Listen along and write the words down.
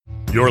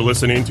You're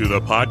listening to the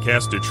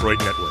Podcast Detroit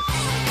Network.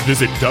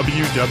 Visit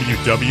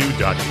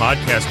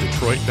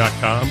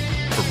www.podcastdetroit.com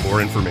for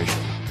more information.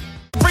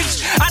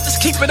 I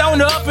just keep it on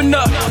the up and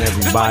up.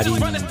 Everybody, it's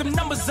your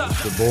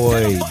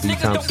boy,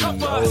 B-Tom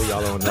CEO.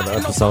 Y'all on another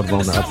episode of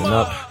On the Up and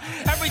Up.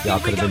 Y'all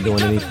could have been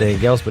doing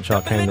anything else, but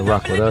y'all came to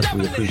rock with us.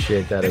 We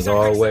appreciate that as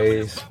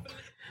always. So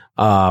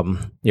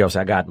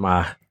I got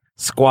my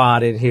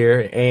squad in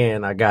here,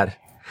 and I got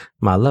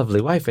my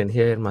lovely wife in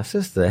here and my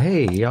sister.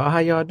 Hey, y'all, how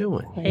y'all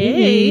doing?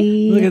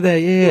 Hey. Look at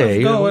that, yeah. What's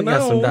we going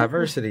got some on?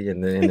 diversity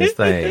in this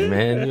thing,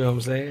 man. You know what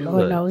I'm saying?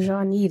 Lord knows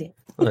y'all need it.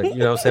 Look, you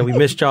know what I'm saying? We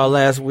missed y'all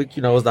last week.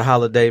 You know, it was the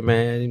holiday,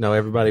 man. You know,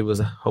 everybody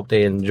hope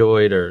they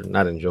enjoyed or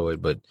not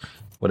enjoyed, but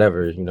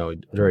whatever, you know,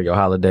 during your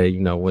holiday,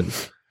 you know,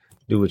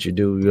 do what you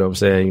do. You know what I'm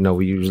saying? You know,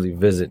 we usually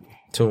visit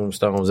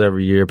tombstones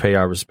every year, pay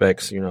our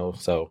respects, you know,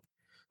 so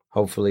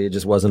hopefully it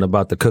just wasn't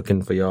about the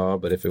cooking for y'all,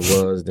 but if it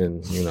was,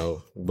 then, you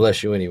know,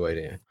 bless you anyway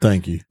then.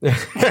 Thank you.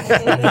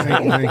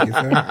 Thank you,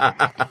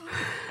 sir.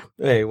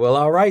 Hey, well,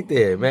 all right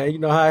then, man. You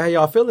know, how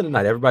y'all feeling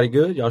tonight? Everybody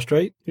good? Y'all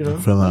straight? You know?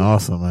 I'm feeling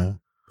awesome, man.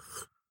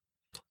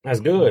 That's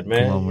good,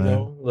 man. Come on, you man.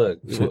 know, look,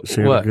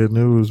 Share what? the good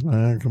news,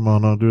 man. Come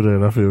on, don't do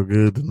that. I feel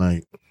good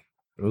tonight.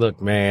 Look,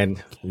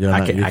 man, You I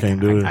can't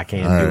do it? I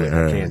can't All do right, it. all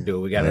I right. can't do it.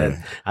 We got All to. right.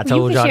 I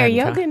told You y'all can share that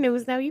your time. good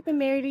news, though. You've been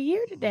married a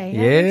year today.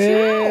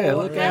 Yeah,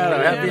 look at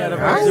her. Happy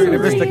anniversary to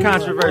Mr.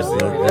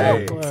 Controversy.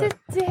 Hey.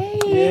 Today.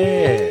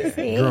 Yeah.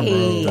 Drum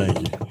roll, thank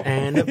you.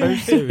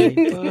 Anniversary.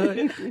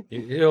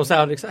 You don't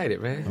sound excited,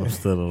 man. I'm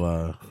still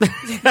alive.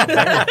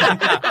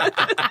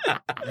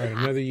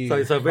 Another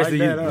year. So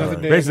basically, Another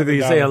day, basically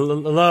you another say dollar.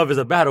 love is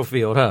a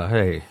battlefield, huh?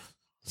 Hey,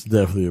 It's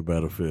definitely a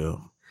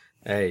battlefield.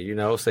 you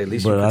know, say at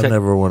least But you I protect.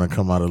 never want to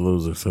come out a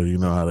loser, so you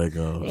know how that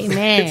goes.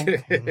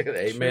 Amen.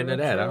 Amen to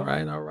that. All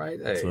right.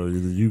 Hey. So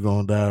either you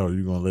going to die or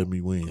you going to let me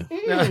win.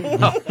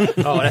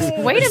 That's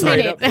Wait a straight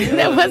minute. up.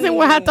 That wasn't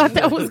where I thought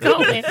that was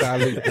going.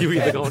 You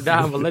either gonna die,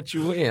 I'm gonna let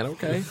you in.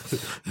 Okay.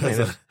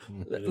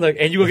 Look,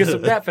 and you gonna get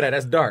some nap for that.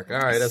 That's dark. All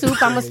right. That's Soup,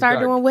 I'm going to start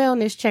dark. doing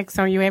wellness checks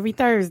on you every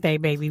Thursday,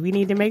 baby. We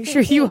need to make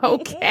sure you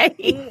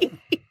okay.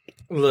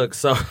 Look,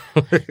 so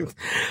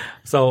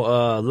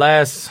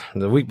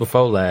the week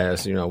before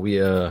last, you know,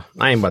 we I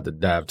ain't about to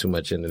dive too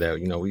much into that.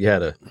 You know, we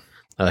had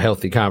a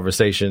healthy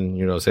conversation,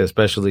 you know, say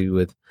especially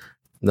with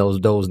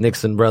those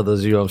Nixon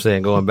brothers, you know what I'm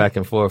saying, going back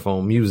and forth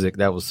on music.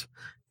 That was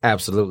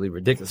absolutely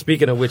ridiculous.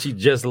 Speaking of which, he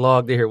just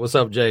logged in here. What's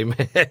up, Jay, man?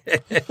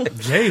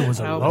 Jay was What's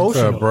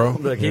emotional. up, bro?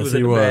 Look, he Yes, was he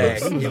in the was.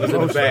 bag. He was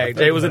in the bag.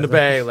 Jay was in the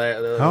bag.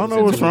 I don't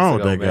know what's wrong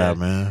with that guy,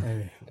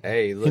 man.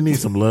 Hey, He look,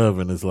 needs some love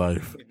in his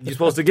life. you're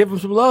supposed to give him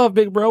some love,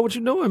 big bro. What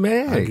you doing,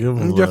 man? I give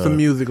him He's just a love.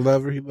 music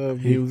lover. He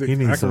loves music. He I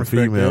needs can some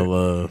respect female that.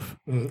 love.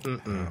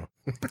 Mm-mm-mm.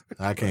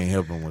 I can't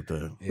help him with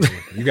that.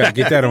 You got to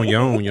get that on your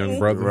own, young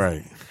brother.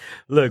 Right.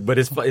 Look, but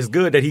it's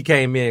good that he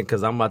came in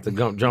because I'm about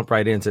to jump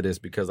right into this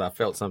because I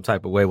felt some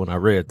type of way when I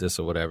read this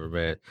or whatever,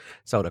 man.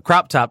 So the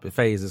crop top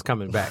phase is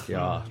coming back,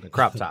 y'all. The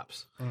crop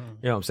tops. You know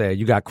what I'm saying?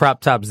 You got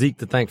crop top Zeke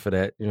to thank for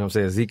that. You know what I'm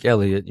saying? Zeke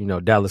Elliott, you know,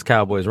 Dallas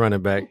Cowboys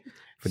running back.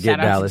 Forget Shout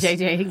out Dallas. to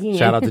JJ again.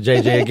 Shout out to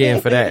JJ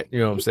again for that. You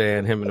know what I'm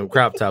saying? Him and them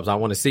crop tops. I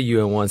want to see you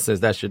in one since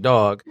that's your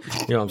dog. You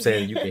know what I'm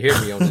saying? You can hear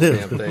me on this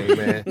damn thing,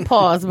 man.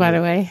 Pause, by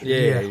the way.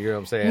 Yeah, you know what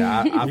I'm saying?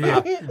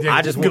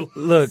 I just Good.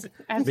 look because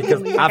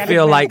Absolutely. I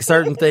feel like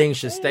certain things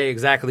should stay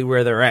exactly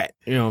where they're at.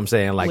 You know what I'm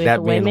saying? Like With that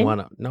the being the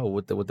women? one.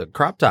 With the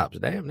crop tops.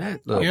 Damn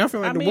that. Look. Yeah, I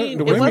feel like I the, mean,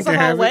 the it women was can a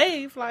whole have it.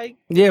 wave, like,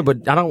 Yeah,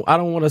 but I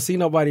don't want to see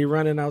nobody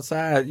running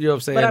outside. You know what I'm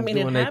saying? But I mean,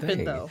 it doing their happened,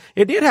 thing. though.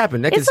 It did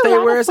happen. They can It's a stay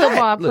lot where of it's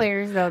football at. Look,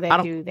 players, though, I that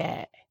don't- do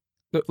that.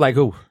 like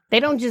who? They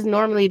don't just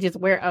normally just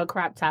wear a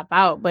crop top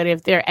out, but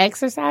if they're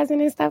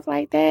exercising and stuff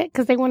like that,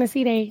 because they want to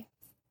see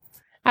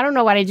I don't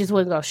know why they just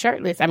wouldn't go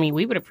shirtless. I mean,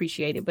 we would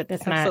appreciate it, but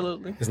that's not.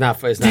 absolutely. It's not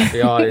for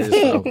y'all. It's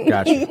just,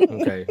 gotcha.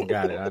 Okay,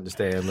 got it. I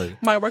understand.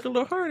 Look. Might work a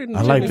little harder than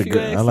I like the if you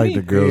ask I like me.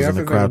 the girls Yeah, I in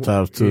the feel crop like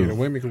tops Yeah, the too.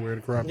 women can wear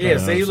the crop Yeah,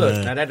 top. see, know what I'm look,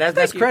 saying? now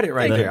that's credit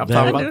right there. I'm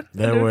talking about.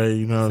 That way,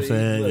 you know what I'm See,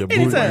 saying? look.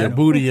 Your Anytime.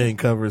 booty ain't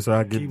covered, so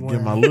I get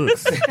my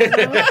looks.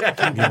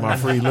 Get my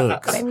free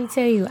looks. Let me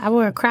tell you, I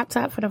wore a crop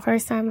top for the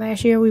first time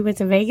last year. We went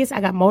to Vegas.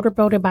 I got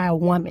motorboated by a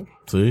woman.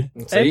 See?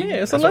 See, Amen.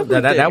 It's a That's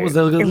lovely that was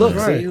a good It look.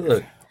 was See,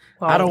 look.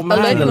 I don't A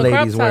mind lady the in a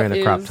ladies wearing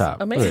a crop is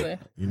top. Amazing.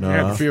 You You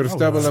have know, to feel the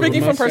stubble of a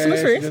Speaking from personal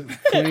mustache, experience.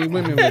 just clean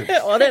women with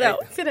it. All that out.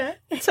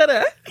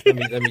 Ta-da.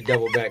 Let me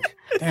double back.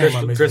 Damn,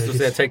 I miss Crystal Vegas.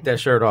 said, "Take that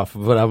shirt off,"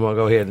 but I'm gonna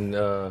go ahead and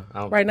I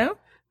don't, Right now?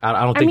 I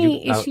don't I think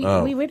mean, you. is she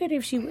oh. we with it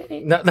if she with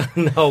it?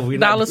 No, we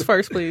not. Dollars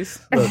first, please.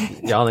 Look,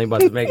 y'all ain't about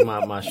to make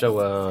my show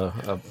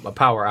a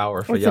power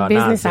hour for It's y'all a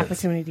business nonsense.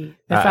 opportunity.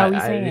 That's all we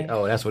saying.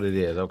 Oh, that's what it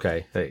is.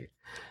 Okay, hey.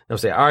 I'm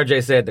saying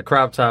RJ said the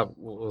crop top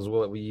was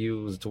what we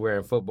used to wear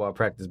in football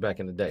practice back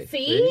in the day.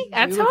 See,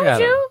 I Look told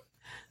at 'em. you.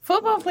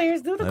 Football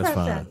players do the That's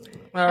crop fine. top.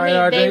 All right,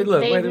 RJ. they've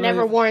Look,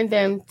 never worn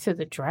them to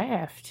the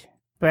draft,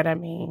 but I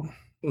mean,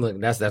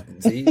 Look, that's a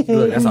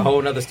whole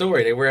nother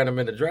story. They wearing them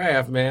in the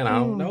draft, man. I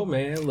don't know,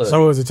 man. Look,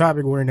 So is the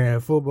topic wearing that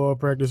at football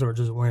practice or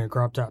just wearing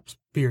crop tops,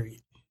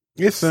 period?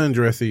 It's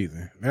sundress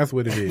season. That's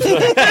what it is.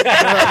 Shout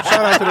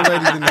out to the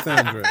ladies in the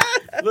sundress.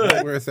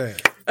 That's where it's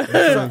at.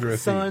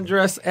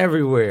 Sundress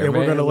everywhere. And we're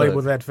man. gonna Look,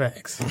 label that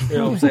facts. You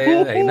know what I'm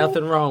saying? Ain't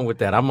nothing wrong with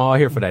that. I'm all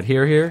here for that.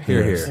 Here.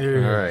 Yes. All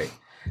right.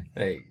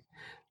 Hey,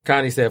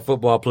 Connie said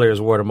football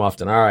players wore them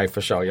often. All right,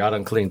 for sure. Y'all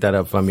done cleaned that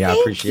up for me. I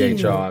appreciate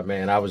y'all,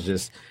 man.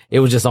 It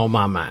was just on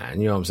my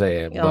mind. You know what I'm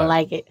saying? You don't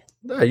like it.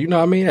 You know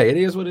what I mean? Hey, it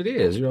is what it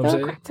is. You know what I'm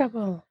Throw saying? crop top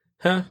on.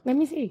 Huh? Let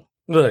me see.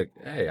 Look,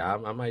 hey, I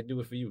might do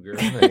it for you, girl.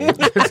 Hey.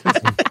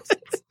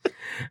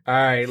 All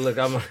right, look,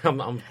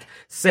 I'm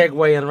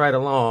segueing right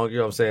along. You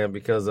know what I'm saying?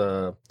 Because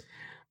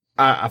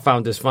I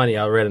found this funny.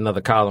 I read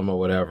another column or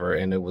whatever,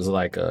 and it was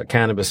like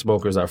cannabis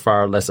smokers are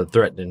far less a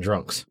threat than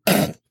drunks.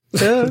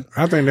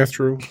 I think that's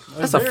true.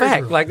 That's a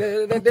fact. true. Like,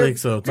 I think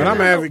so, too. But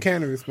I'm an avid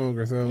cannabis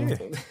smoker, so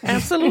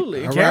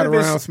Absolutely. I ride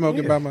Cannabis- around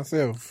smoking by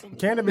myself.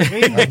 Cannabis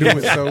I do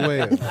it so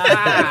well.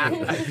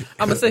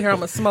 I'm gonna sit here. I'm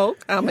gonna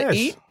smoke. I'm gonna Yes.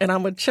 eat, and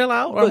I'm gonna chill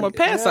out, or I'm gonna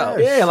pass out.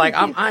 yeah, like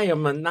I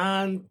am a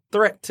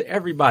non-threat to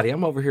everybody.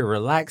 I'm over here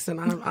relaxing.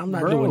 I'm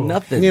not doing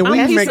nothing. Yeah, we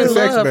I'm can make the peace and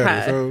sex love better.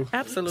 high. So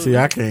Absolutely. See,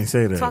 I can't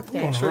say that. Talk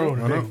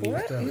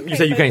that. You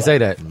say you can't say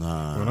that.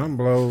 Nah. when I'm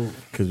blowed,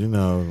 Because,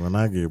 when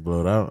I get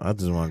blowed out, I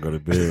just want to go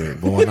to bed.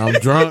 But when I'm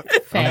drunk,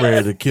 I'm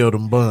ready to kill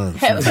them buns.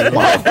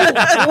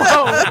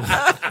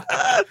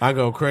 I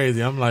go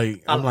crazy. I'm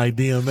like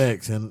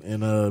DMX in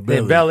Belly.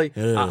 In belly.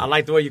 Yeah. I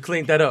like the way you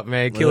cleaned that up,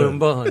 man. Kill them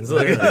buns.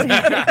 Look,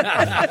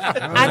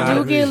 I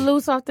do get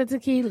loose off the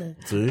tequila.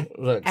 See?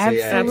 look,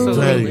 Absolutely.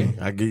 Tell you,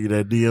 I give you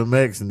that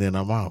DMX and then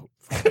I'm out.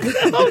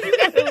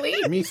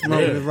 me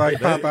smoking is like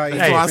Popeye.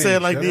 That's why I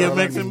said like That's all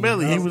I DMX need. and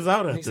Belly. He was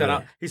out He after said,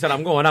 that. he said,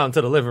 I'm going out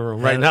into the living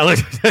room right now. Look.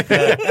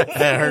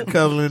 Had her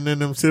cuddling in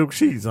them silk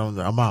sheets. I'm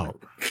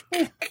out.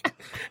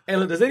 Hey,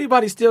 look, does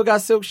anybody still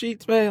got silk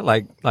sheets, man?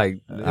 Like, I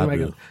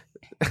do.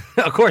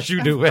 of course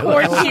you do, man. Of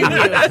course you do.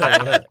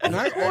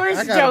 I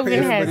course got a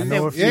Jogan pair, has but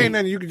them. it ain't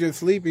nothing you can just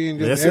sleep in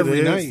just Yes, every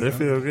it is. night. They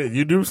feel good.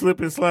 You do slip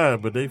and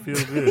slide, but they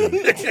feel good.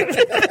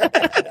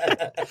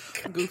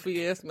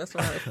 Goofy ass mess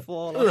around and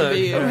fall on the Look.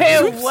 bed.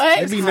 Man,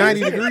 what? It be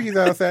 90 degrees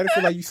outside. It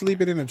feel like you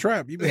sleeping in a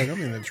trap. You be like,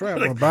 I'm in a trap.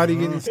 My body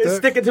getting It's stuck.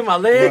 sticking to my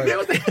leg.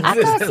 Right.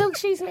 I thought silk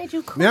sheets made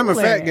you cool. Man, I'm a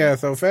fat guy,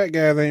 so fat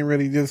guys ain't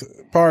really just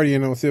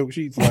partying on silk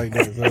sheets like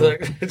that. So.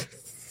 Look.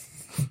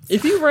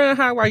 If you run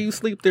high while you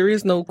sleep, there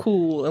is no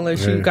cool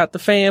unless you got the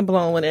fan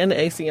blowing and the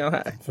AC on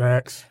high.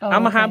 Facts.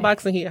 I'm a hot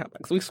box and he a hot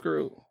box. We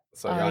screwed.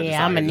 So Oh, y'all yeah,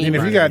 just I'm out a here need- And if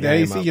you running got the the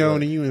game AC out, on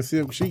look. and you in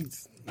silk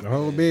sheets, the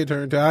whole bed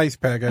turned to ice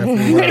pack after a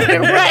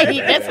while. Right,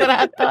 that's what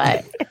I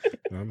thought.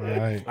 I'm all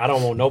right. I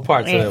don't want no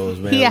parts of those,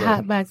 man. He a Look.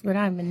 hot box, but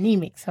I'm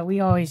anemic, so we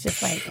always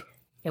just like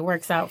it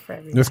works out for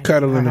everybody. Just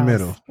cuddle in the Our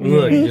middle. house.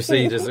 Look, you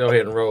see, just go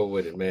ahead and roll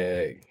with it,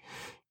 man.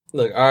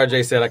 Look,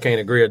 RJ said I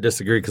can't agree or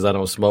disagree because I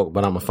don't smoke,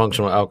 but I'm a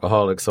functional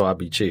alcoholic, so I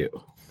be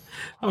chill.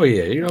 Oh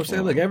yeah, you know what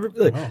I'm saying.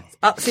 Look,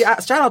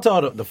 shout out to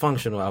all the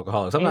functional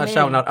alcoholics. I'm not Amen.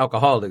 shouting out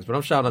alcoholics, but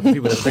I'm shouting out the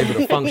people that's able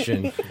to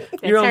function. You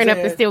know what I'm turn up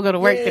saying? and still go to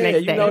work the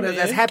next You know day.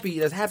 that's happy.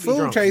 That's happy. Food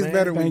drunks, tastes man.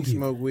 better when you Thank you.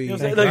 smoke weed. You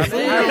know what I'm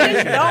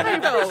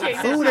saying? Look,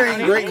 Food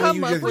ain't great when Come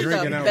you up just with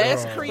drinking the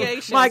best alcohol.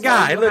 creation. my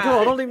guy, look, come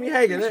on, don't leave me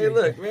hanging. Hey,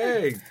 look,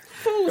 hey.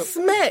 Food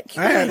smack.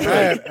 I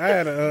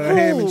had a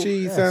ham and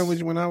cheese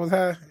sandwich when I was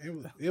high.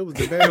 It was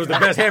the best. It was the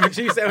best ham and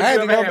cheese sandwich I you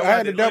had, ever to, had. I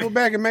had to double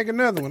back and make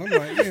another one. I'm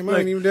like, damn, I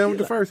ain't even done with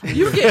the first one.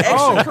 You get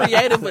extra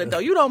creative with it, though.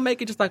 You don't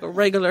make it just like a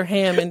regular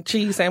ham and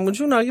cheese sandwich.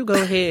 You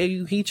go ahead,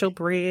 you heat your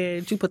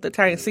bread, you put the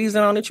Italian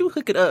season on it, you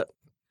hook it up.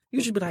 You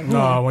should be like,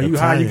 No, when you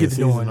high, you Italian get to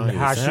doing season on the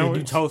your hot shit. You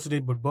sandwich? toasted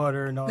it with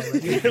butter and all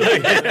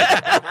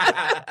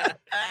that.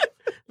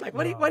 Like,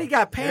 what do you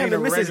got Pam Ain't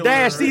and a Mrs. regular-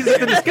 Dash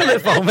seasoned in the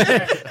skillet for,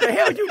 man? The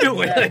hell you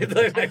doing? I just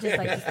like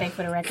to say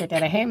for the record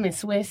that a ham and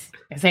Swiss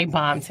is a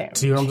bomb town.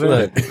 See what I'm saying?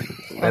 Look,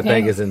 that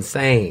thing is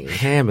insane.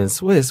 Ham and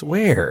Swiss,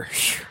 where?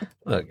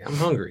 Look, I'm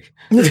hungry.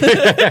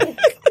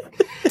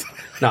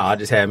 No, I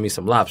just had me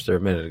some lobster a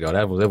minute ago.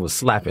 It was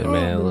slapping,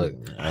 man. Look,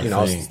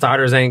 see.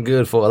 starters ain't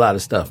good for a lot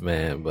of stuff,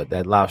 man. But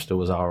that lobster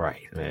was all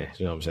right, man.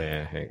 You know what I'm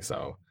saying? Hey,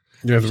 so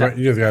You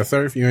just got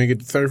surf. You ain't get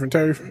the surf and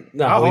turf.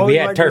 no, I we always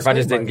had like turf. the I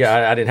just didn't steak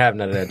get. I didn't have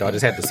none of that though. I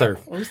just had the surf.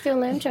 We still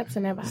lamb chops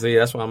in that box. See,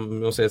 that's why I'm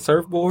gonna say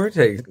surfboard.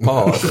 Hey,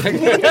 pause.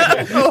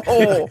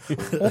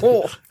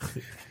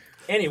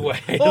 Anyway,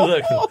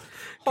 look. whole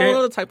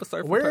other type of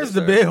surf. Where's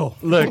the bill?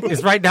 Look,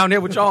 it's right down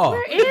there with y'all.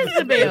 Where is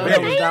the bill?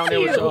 Bill was down there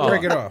with y'all.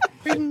 Break it off.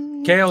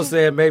 Kale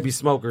said maybe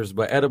smokers,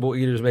 but edible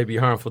eaters may be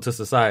harmful to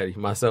society,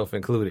 myself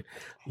included.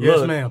 Yes,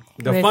 Look, ma'am.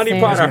 The Listen. funny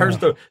part Yes, of her ma'am.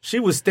 story, she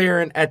was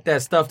staring at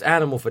that stuffed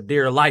animal for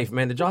dear life,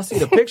 man. Did y'all see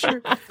the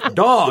picture?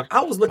 Dog,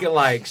 I was looking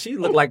like she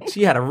looked like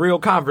she had a real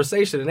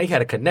conversation and they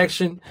had a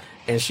connection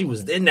and she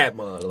was in that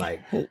mud.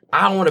 Like,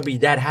 I don't want to be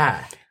that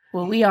high.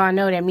 Well, we all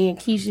know that me and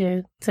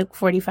Keisha took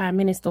 45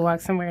 minutes to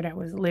walk somewhere that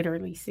was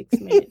literally 6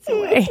 minutes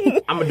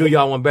away. I'm going to do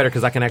y'all one better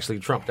because I can actually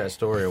trump that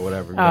story or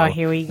whatever. you Oh, know.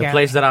 here we The go.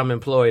 place that I'm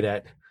employed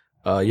at,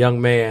 a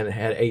young man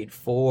had ate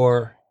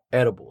 4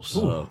 edibles.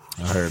 I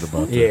heard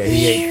about that. Yeah,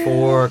 he ate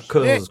 4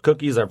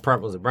 cookies or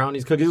was it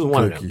brownies? Cookies? It was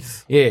one of them.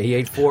 Cookies. Yeah, he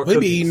ate 4 We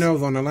cookies. be eating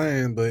those on the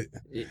line, but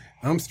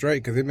I'm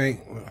straight because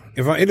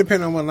it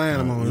depends on what line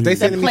I'm on. If they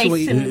send me to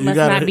place a, must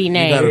not be You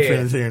named. gotta Yeah.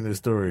 finish hearing this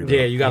story. though.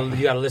 Yeah, you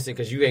gotta listen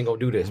because you ain't gonna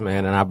do this,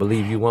 man, and I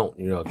believe you won't.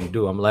 You know, if you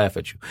do, I'm gonna laugh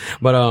at you.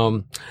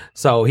 But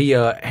so he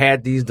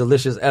had these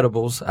delicious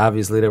edibles.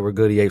 Obviously, they were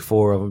good. He ate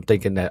 4 of them,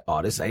 thinking that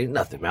this ain't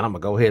nothing, man. I'm gonna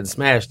go ahead and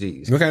smash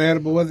these. what kind of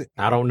edible was it?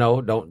 I don't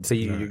know. Don't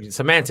see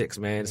semantics,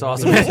 man. It's all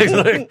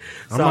semantics.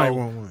 I might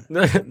want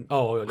one.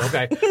 Oh,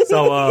 okay.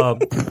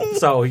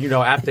 So you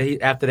know, after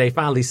they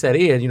finally set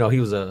in, you know, he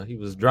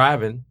was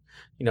driving.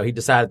 You know, he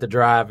decided to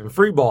drive and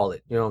free ball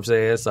it. You know what I'm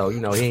saying? So you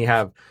know, he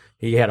had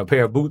a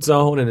pair of boots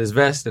on and his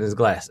vest and his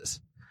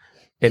glasses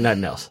and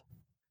nothing else.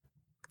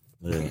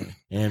 Yeah.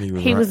 And he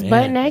was, He was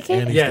butt naked?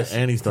 And Yes.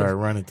 and he started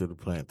running to the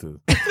plant too.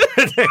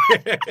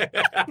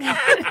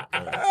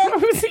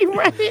 Was he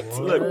running?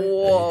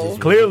 Whoa.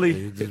 Clearly,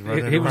 He was just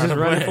he was just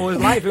running for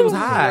his life. It was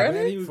high,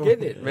 Running? man. He was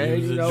getting it, man.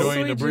 He was You know?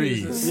 enjoying the Sweet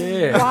breeze. Jesus.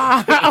 Yeah.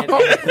 Wow.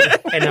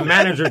 And the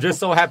manager just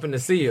so happened to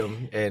see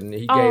him, and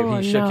he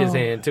shook his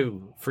hand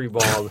too. Free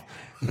ball,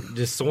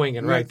 just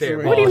swinging right there.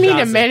 What What do you Ball mean the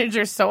Johnson.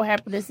 manager so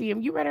happy to see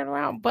him? You running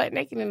around butt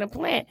naked in the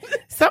plant.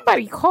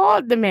 Somebody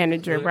called the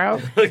manager, bro.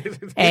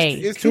 Hey,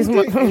 It's two he's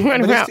things. running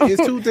But around.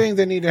 it's two things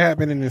that need to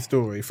happen in this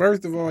story.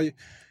 First of all,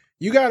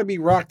 you got to be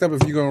rocked up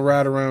if you're gonna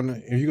ride around.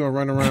 If you're gonna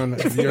run around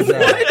your job.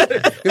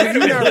 If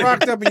you're not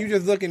rocked up and you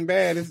just looking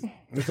bad, it's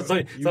So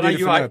you now did it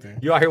you for out, nothing.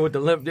 you out here with the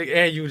limp dick,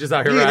 and you just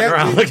out here Yeah, riding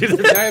around. that's looking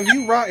it.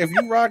 Now, if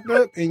you rocked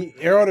up and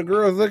all the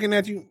girls looking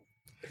at you,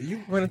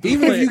 Running through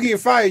even the if you plant. get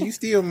fired, you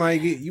still might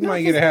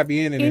get a happy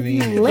ending in If the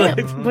you end.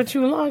 limp, but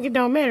you long, it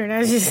don't matter.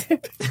 That's just. And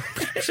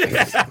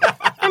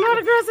all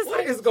the girls is What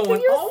like, is going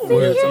 "Can you on? see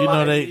Well, him?" you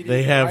know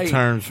they have Right.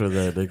 terms for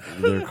that.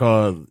 They're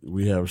called.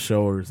 We have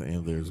showers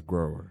and there's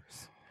growers.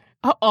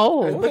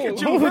 Oh, Look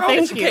at you, bro.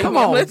 thank you. Come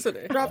on.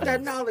 Listening. Drop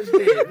that knowledge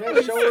there,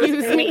 man. Showers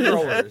Excuse and me.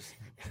 growers.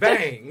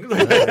 Bang.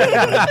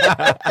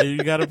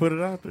 You got to put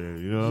it out there.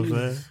 You know what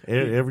I'm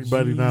saying?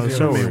 Everybody not a Yeah,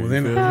 shower. man, you was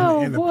in feel the- me?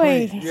 Oh, in the boy.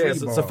 plant. Yeah,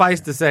 Free ball.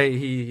 suffice to say,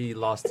 he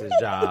lost his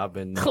job,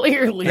 and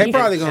Clearly. They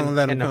probably gonna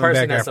let him and the come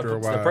person back that after a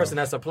the while. person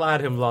that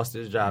supplied him lost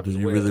his job Do as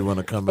you well. really want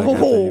to come back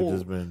after you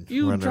just been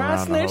You running dry around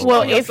the snitch? whole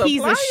Well, time? if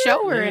he's a Supplier?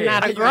 shower and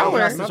not a you grower,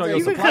 have to show your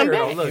you can supplier, come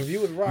though. back. Look, If you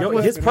was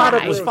rocked his up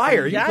product and- was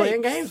fire. You Yikes.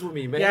 playing games with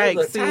me, man. Yikes,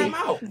 Look, see. time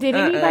out. Did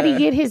anybody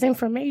get his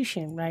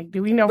information? Like,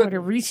 do we know where to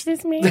reach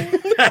this man?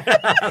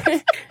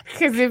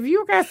 Because if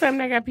you got something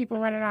that got people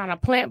running on a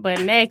plant but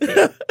naked,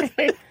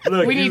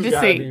 Look, we need you to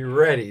gotta see. be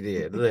ready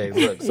then.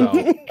 Look,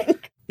 so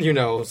you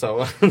know,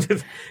 so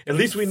at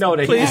least we know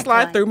that Please he.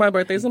 slide through. My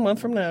birthday's a month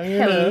from now. You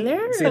know?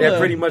 hello. See, that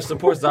pretty much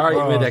supports the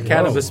argument that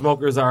cannabis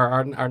smokers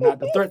are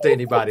not a threat to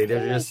anybody.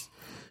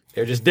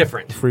 They're just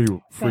different. free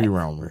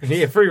roamers.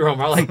 Yeah, free roam.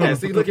 I like that.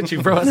 See, look at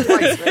you, bro. That's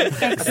nice,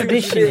 man. I see what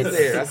you did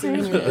there. I see what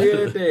you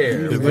did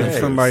there. Just look for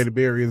man. somebody to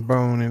bury his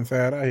bone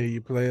inside. I hear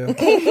you, player.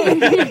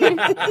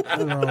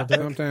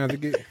 Sometimes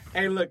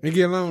Hey, look. it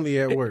get lonely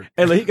at work.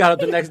 Hey, look, he got up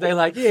the next day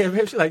like, yeah,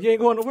 man. She's like, you ain't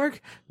going to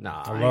work?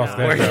 Nah, I lost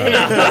ain't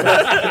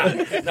that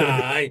working. Nah,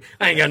 I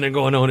ain't got nothing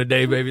going on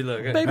today, baby.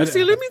 Look. Baby,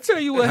 see, let me tell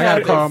you what I gotta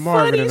happened. call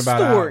Marvin Funny in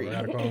about an hour. story. I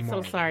gotta call I'm so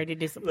Marvin. sorry to Look,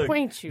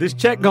 disappoint you. this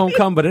check gonna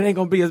come, but it ain't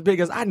gonna be as big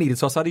as I need it.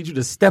 So I need you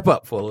to step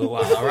up for a little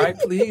while, all right?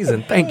 Please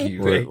and thank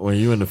you. When, babe. when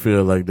you in the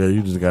field like that,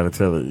 you just got to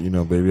tell it, you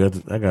know, baby,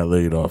 I got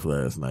laid off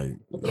last night.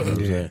 You know what I'm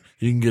saying?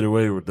 You can get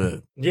away with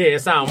that. Yeah, it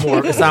sound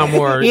more.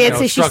 yeah,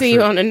 till she see you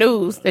structured. on the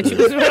news that you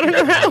was running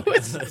around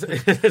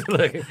with.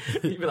 Look,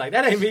 you be like,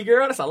 that ain't me,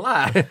 girl. That's a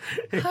lie.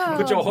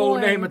 Put your whole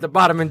boy. name at the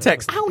bottom in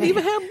text. I don't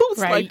even have boots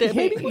Right. like that,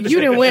 baby.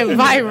 You done went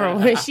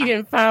viral and she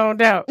didn't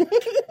found out.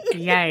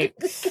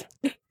 Yikes.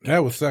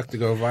 That would suck to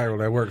go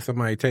viral at work.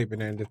 Somebody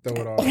taping it and just throw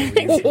it all over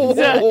you.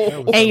 That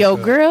would And your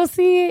suck. girl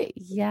see it?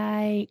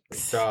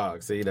 Yikes.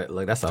 Dog, see that?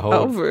 Look, that's a whole.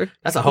 Over.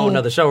 That's a whole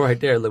nother show right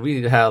there. Look, we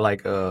need to have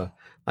like a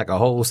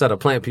whole set of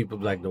plant people,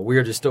 like the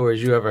weirdest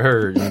stories you ever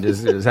heard, and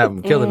just have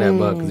them killing that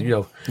bug. Because you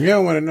know, You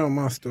don't want to know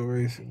my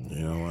stories.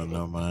 You don't want to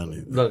know mine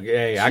either. look,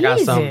 hey, I got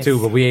some Jesus.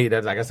 too, but we ain't.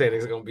 Like I said,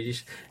 it's gonna be.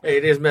 Hey,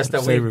 it is messed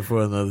up. Save it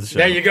for another show.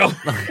 There you go.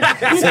 Save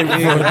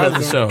it for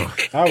another show.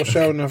 I was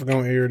sure enough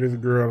gonna air this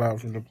girl out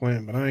from the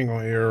plant, but I ain't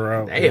gonna air her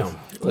out. Damn.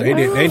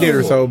 They did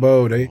her so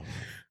bold.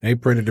 They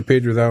printed the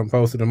pictures out and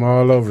posted them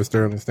all over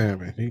Sterling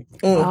Stamping. He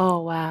Oh,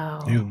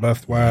 wow. was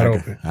bust wide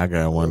open. I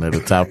got one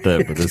that'll top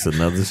that, but it's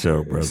another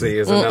show, brother. See,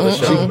 it's another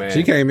show, man.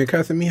 She came in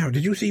cussing me out.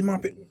 Did you see my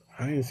picture?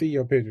 I didn't see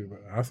your pictures, but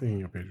I seen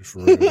your pictures for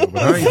real. But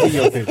I didn't see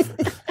your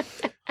picture.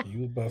 You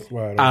was bust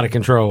wide open. Out of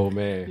control,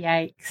 man.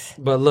 Yikes.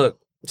 But look,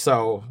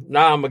 so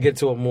now I'm gonna get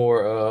to a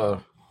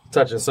more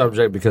touching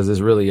subject because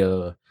it's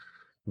really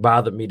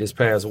bothered me this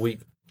past week.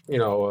 You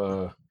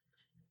know,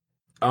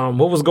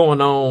 what was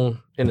going on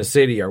in the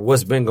city, or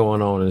what's been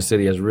going on in the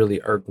city, has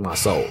really irked my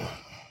soul.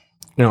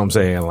 You know what I'm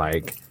saying?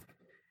 Like,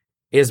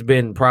 it's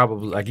been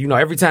probably like, you know,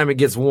 every time it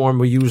gets warm,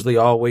 we usually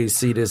always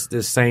see this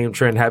same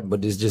trend happen,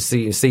 but it just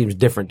seems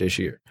different this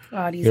year.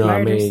 All these You know what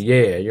I murders. mean?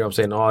 Yeah, you know what I'm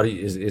saying? All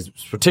these is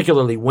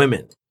particularly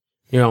women.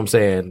 You know what I'm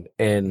saying?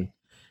 And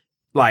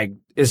like,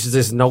 it's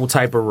just no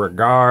type of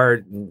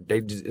regard.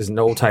 It's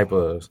no type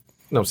of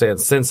know what I'm saying,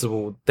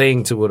 sensible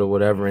thing to it or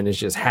whatever, and it's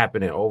just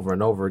happening over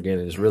and over again,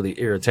 and it's really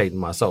irritating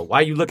my soul.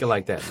 Why you looking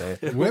like that,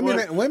 man?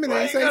 Women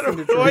ain't safe in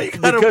Why you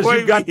Detroit. gotta Because point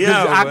you got, me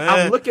out, man?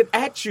 I'm looking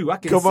at you. I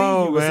can Come see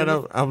on, you.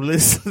 man. I'm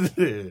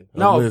listening.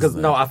 No, because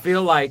I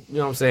feel like, you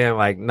know what I'm saying,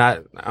 like,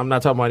 I'm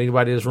not talking about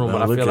anybody in this room, No,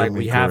 but I look feel at like me,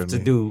 we have to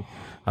Courtney. do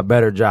a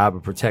better job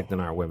of protecting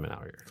our women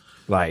out here.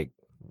 Like,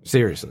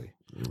 seriously.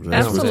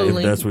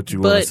 Absolutely. If that's what you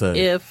want But to say.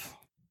 if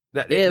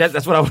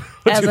That's what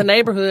I as a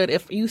neighborhood,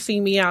 if you see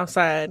me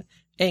outside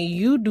and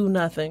you do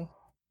nothing,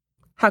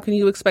 how can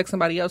you expect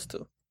somebody else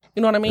to?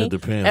 You know what I mean? It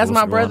depends As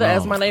my what's brother, going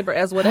as on. my neighbor,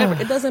 as whatever.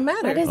 It doesn't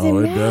matter. What does Oh,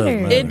 it it does matter?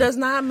 matter. It does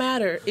not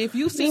matter. If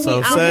you see So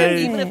me out say-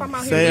 here, even if I'm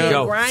out say, here being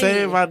Yo, grinding.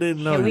 say if I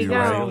didn't know Here we you, go.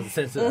 right?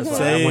 Say Say I want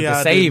I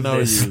to save didn't know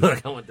this. you.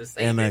 Look, I want to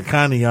save And this.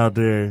 Connie out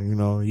there, you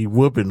know, he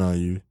whooping on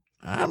you.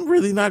 I'm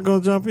really not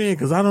going to jump in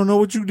because I don't know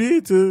what you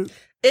did to.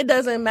 It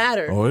doesn't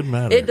matter. Oh, it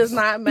matters. It does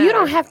not matter. You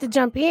don't have to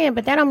jump in,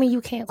 but that don't mean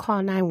you can't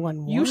call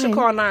 911. You should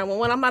call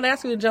 911. I'm not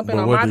asking you to jump in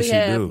But on what my did she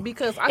behalf do?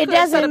 because I It could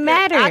have set doesn't up here-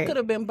 matter. I could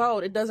have been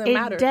bold. It doesn't It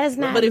matter. does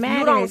not But if matter.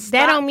 you don't that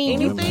stop don't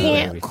mean you anything,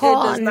 can't it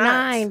call does not.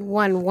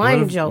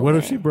 911, Joe. What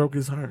if she broke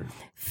his heart?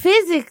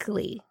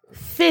 Physically,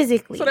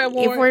 So that if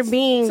we're warrants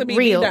being to be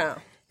real, beat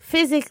down.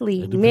 physically,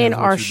 It depends men what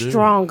are you do.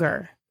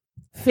 stronger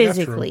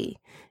physically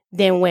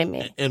than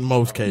women. In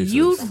most cases.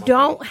 You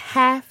don't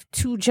have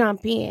to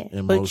jump in,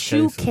 In but most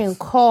you cases. can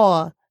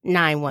call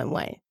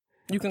 911.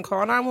 You can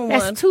call 911.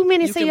 That's 2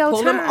 minutes you of can your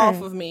pull them time.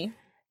 off of me.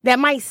 That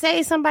might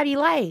save somebody's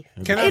life.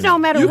 Can I- It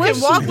don't matter You what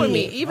can walk she with did.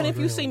 me, even if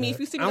you see me. If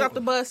you see me off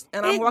the bus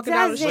and I'm It walking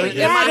down the doesn't street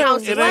and my matter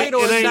house is It right ain't,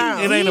 doors it, ain't, down,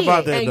 it ain't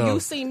about that, and though. you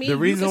see me, the you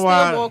reason can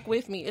why, still walk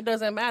with me. It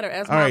doesn't matter.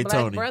 As All my right, black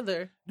Tony.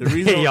 brother, The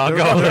reason Y'all go.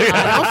 Don't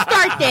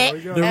start that.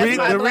 The, as re-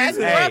 my the black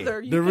reason,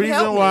 brother, you the can reason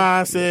help me. why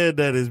I said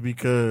that is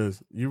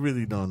because you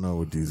really don't know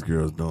what these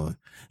girls doing,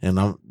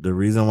 and the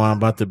reason why I'm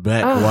about to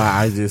back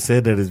why I just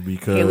said that is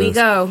because Here we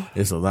go.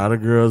 it's a lot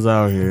of girls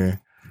out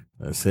here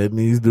that's setting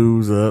these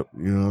dudes up.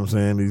 You know what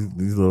I'm saying?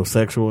 These little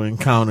sexual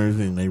encounters,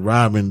 and they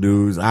robbing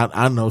dudes.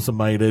 I know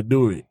somebody that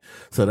do it,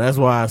 so that's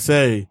why I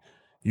say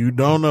you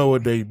don't know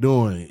what they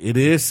doing. It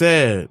is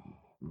sad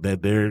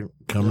that they're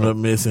coming up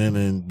missing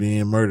and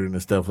being murdered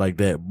and stuff like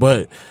that,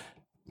 but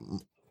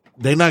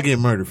they not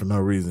getting murdered for no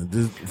reason.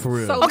 Just for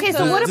real. So- Okay,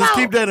 so what Just about?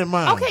 keep that in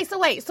mind. Okay, so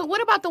wait. So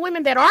what about the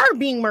women that are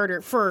being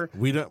murdered for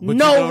We don't, but you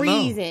no don't know.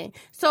 reason?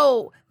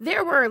 So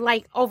there were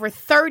like over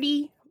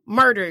 30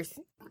 murders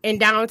in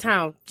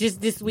downtown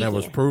just this weekend. That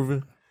was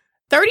proven.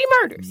 30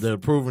 murders. They're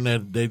proving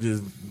that they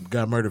just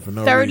got murdered for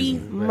no 30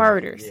 reason.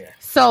 murders.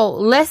 So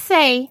let's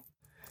say,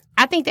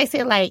 I think they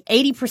said like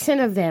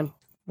 80% of them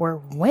were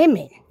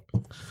women.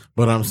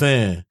 But I'm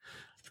saying,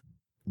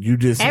 you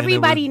just saying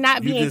Everybody they was,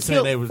 not you being just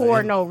saying they killed was for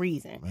in- no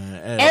reason.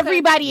 Man,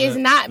 Everybody is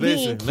not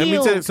being listen, let me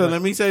killed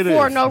let me say this.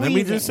 for no let me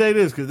reason. just say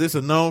this because this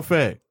is a known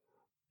fact.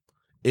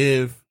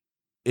 If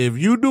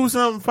you do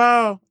something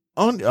foul,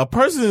 a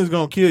person is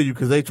gonna kill you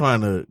because they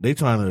trying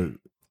to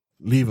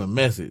leave a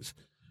message.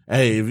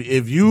 Hey,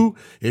 if you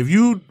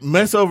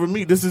mess over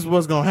me, this is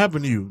what's gonna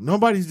happen to you.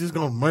 Nobody's just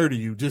gonna murder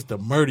you just to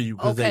murder you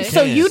because they Okay. can.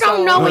 So you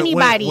don't know When-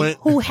 anybody when-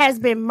 who has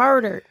been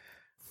murdered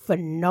for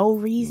no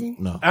reason?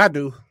 No. I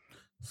do.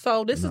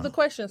 So this is the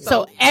question.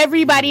 So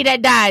everybody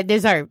that died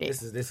deserved it.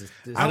 This is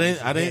I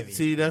didn't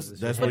see that's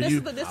But what this you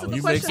is the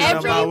you question. mixing up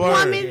Every my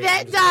words. woman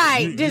that died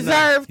You- you're deserved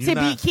not- to you're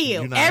be not- you're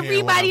killed. not hearing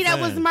Everybody what I'm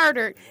that was saying.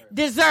 murdered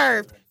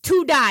deserved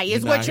to die,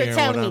 is You're what not you're hearing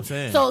telling what me.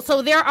 I'm saying.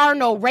 So there are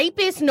no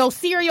rapists, no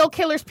serial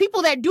killers,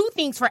 people that do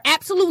things for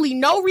absolutely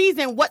no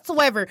reason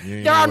whatsoever. You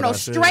ain't There hear are what no I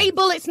said. stray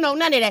bullets, no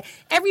none of that.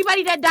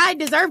 Everybody that died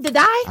deserved to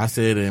die. I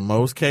said in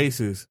most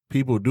cases,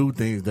 people do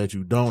things that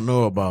you don't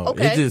know about.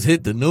 Okay. It just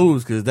hit the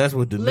news because that's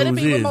what the let it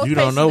news be with is. most You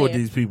don't cases know what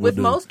then. these people with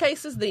do. most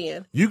cases,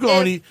 then You can if-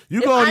 only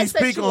if I only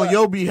set speak you on up-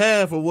 your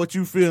behalf of what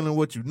you feel and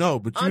what you know,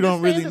 but you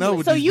don't really know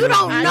what So these you girls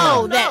don't do. I know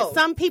don't that know.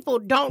 some people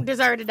don't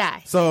deserve to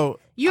die. So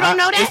You don't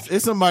know that?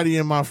 It's somebody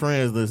in my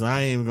friends list.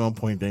 I ain't even gonna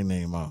point their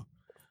name out,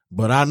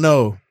 but I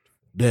know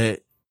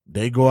that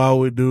they go out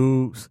with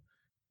dudes.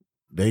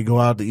 They go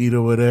out to eat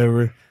or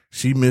whatever.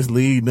 She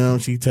mislead them.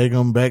 She take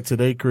them back to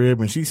their crib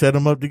and she set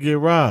them up to get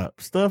robbed.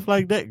 Stuff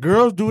like that.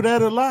 Girls do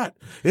that a lot.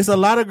 It's a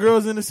lot of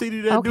girls in the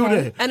city that do Okay.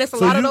 that. and it's a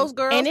So lot of you- those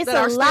girls And it's that a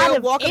are lot still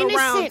of walking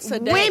around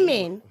innocent today.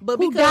 women but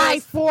who because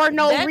died for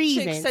no that chick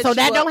reason. set So you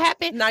that up, don't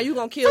happen. Now you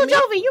gonna kill So me?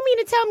 Jovi, you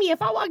mean to tell me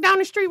if I walk down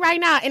the street right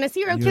now and a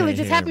serial You killer ain't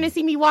just hear happened me. to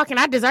see me walking,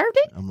 I deserved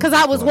it? I'm Because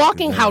gonna I was fuck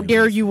walking. that How up.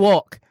 dare you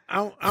walk?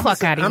 I'm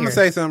Fuck outta I'm here. gonna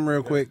say something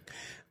real quick.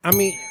 I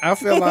mean, I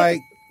feel like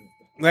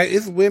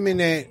it's women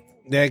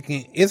that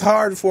can. It's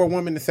hard for a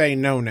woman to say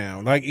no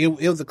now. Like it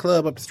was a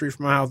club up the street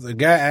from my house. A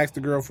guy asked the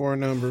girl for a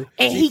number,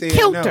 And she he said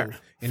killed no. her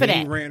and for then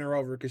he that. ran her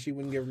over because she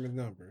wouldn't give him his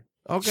number.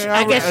 Okay,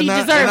 I guess she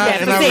deserved that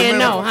for saying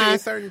no, huh?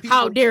 certain people-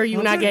 How dare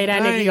you not get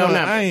that nigga your number?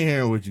 I ain't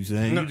hearing what you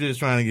saying. You just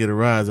trying to get a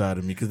rise out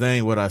of me because that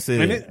ain't what I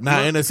said. And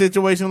Now, in a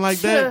situation like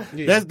that,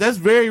 Yeah. that's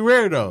very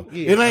rare though.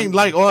 Yeah. It ain't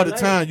like all the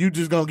time you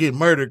just gonna get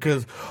murdered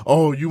because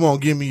you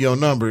won't give me your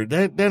number.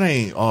 That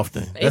ain't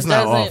often. That's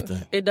not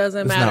often. It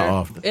doesn't It's matter. not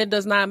often. It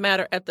does not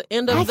matter. At the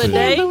end of I the can't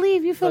day,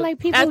 believe you feel like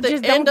people at the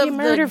just end don't of get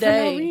the murdered for no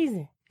day,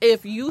 reason.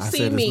 if you I see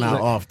said me, it's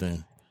not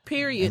often.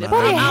 period. If But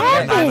I'm it out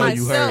there by happens.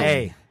 You myself, heard.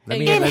 Hey, let and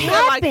me you let feel me,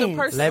 like the happens.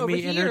 person let over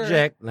me here,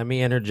 interject. Let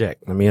me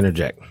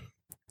interject.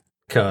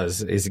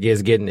 Because it's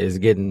getting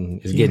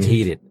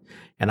heated.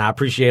 And I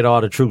appreciate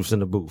all the troops in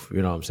the booth.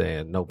 You know what I'm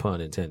saying? No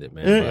pun intended,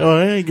 man. But,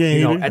 It ain't getting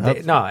you know,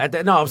 heated.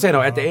 I'm saying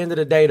though, at the end of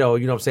the day though,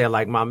 you know what I'm saying?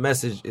 Like my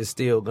message is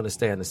still gonna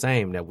stand the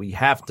same, that we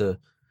have to, you know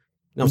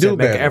what I'm saying,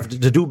 make an better. effort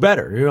to do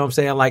better. You know what I'm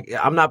saying? Like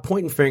I'm not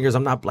pointing fingers,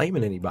 I'm not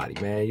blaming anybody,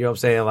 man. You know what I'm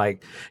saying?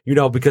 Like, you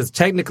know, because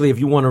technically if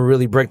you want to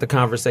really break the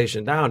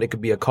conversation down, it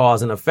could be a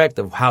cause and effect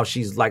of how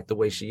she's like the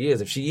way she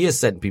is. If she is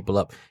setting people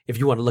up, if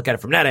you want to look at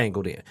it from that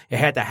angle, then it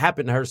had to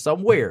happen to her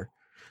somewhere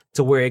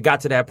to where it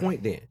got to that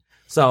point then.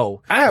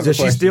 So I have a does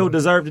she question. still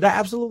deserve to die?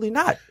 Absolutely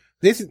not.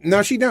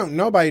 No, she don't.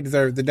 Nobody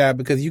deserves to die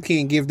because you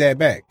can't give that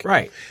back.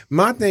 Right.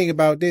 My thing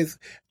about this,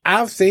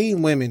 I've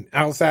seen women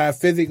outside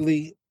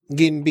physically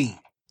getting beat.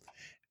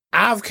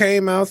 I've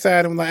came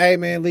outside and was like, hey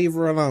man, leave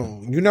her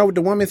alone. You know what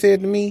the woman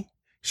said to me?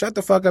 Shut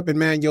the fuck up and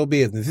mind your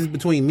business. This is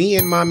between me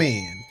and my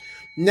man.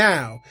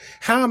 Now,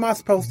 how am I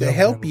supposed to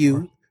help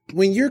you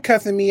when you're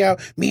cussing me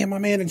out, me and my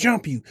man to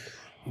jump you?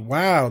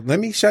 Wow, let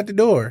me shut the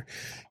door.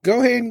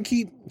 Go ahead and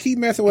keep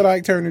messing with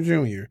Ike Turner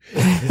Jr.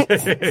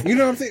 You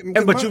know what I'm saying?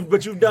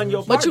 But you've done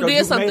your part. But you though. did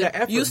You've something. made an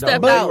effort, You though.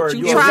 stepped But out. you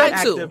You were tried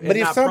active to. and But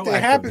if not something proactive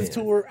happens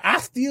then. to her, I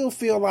still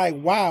feel like,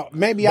 wow,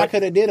 maybe I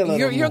could have did a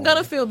little you're more.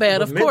 gonna feel bad,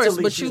 But of course,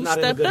 mentally, but she's you not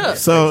in a stepped good up. headspace,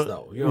 So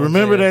though. You know what I'm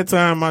remember saying? that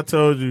time I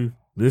told you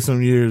this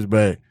some years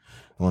back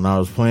when I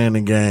was playing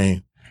the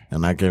game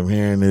and I kept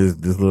hearing this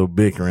little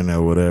bickering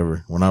or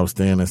whatever when I was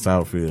staying in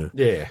Southfield.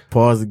 Yeah.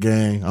 Pause the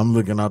game. I'm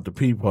looking out the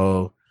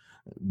peephole.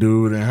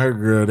 Dude and her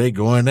girl, they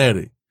going at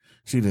it.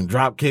 She done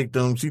drop kicked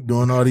him. She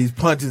doing all these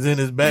punches in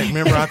his back.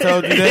 Remember I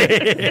told you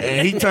that?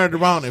 And he turned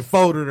around and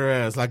folded her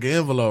ass like an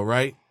envelope,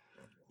 right?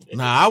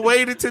 Now I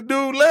waited till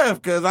dude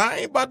left because I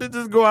ain't about to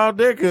just go out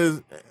there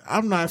because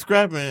I'm not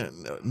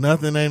scrapping.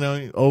 Nothing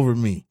ain't over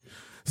me.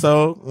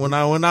 So when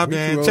I went out We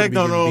there too and old to checked be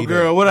on the getting old beat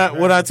girl, up.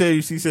 what I tell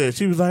you? She said,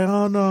 she was like,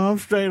 oh no, I'm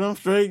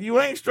straight. You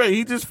ain't straight.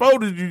 He just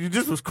folded you. You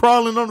just was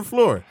crawling on the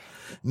floor.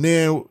 And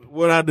then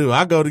what I do?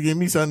 I go to get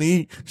me something to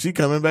eat. She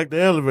coming back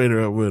the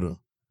elevator up with him.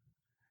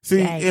 See,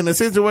 Dang. in a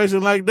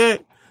situation like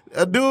that,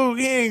 a dude,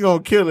 he ain't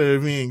gonna kill her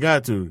if he ain't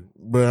got to.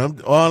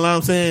 But all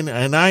I'm saying,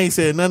 and I ain't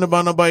said nothing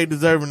about nobody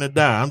deserving to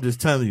die. I'm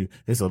just telling you,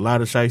 it's a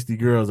lot of shiesty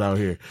girls out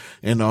here.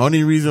 And the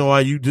only reason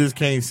why you just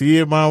can't see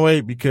it my way,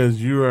 because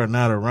you are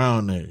not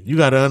around there. You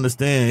gotta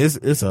understand,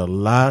 it's a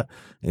lot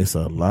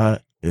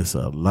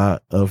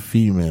of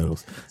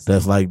females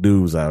that's like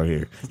dudes out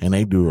here. And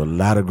they do a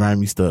lot of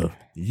grimy stuff.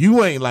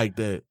 You ain't like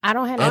that. I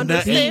don't have And no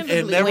that- beef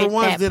and never with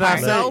once that did I part.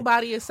 say-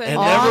 Nobody is saying And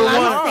All never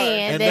I'm once,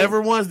 saying and that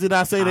never once did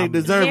I say they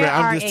deserve it. there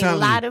I'm are just a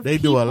telling lot you, of they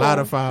do a lot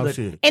of people- foul Look,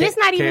 shit. And it's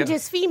not even Cam-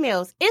 just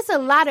females. It's a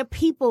lot of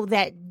people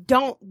that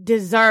don't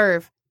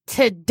deserve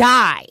to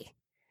die.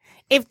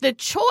 If the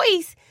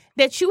choice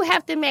that you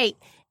have to make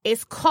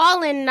is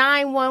calling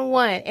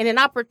 911 and an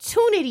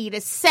opportunity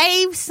to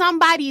save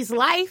somebody's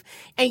life,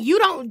 and you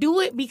don't do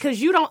it because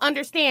you don't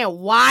understand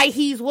why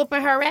he's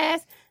whooping her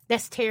ass,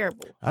 that's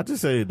terrible. I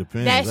just say it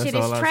depends. That That's shit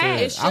all is I trash.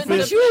 said. It shouldn't I feel,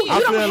 have You I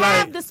don't feel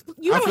have like,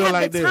 you I don't feel have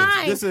like the this.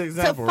 time This is an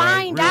example, to right?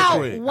 find Real out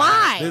quick.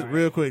 why. This,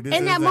 real quick. This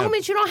In is that an example.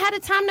 moment, you don't have the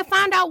time to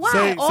find out why.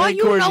 Say- All say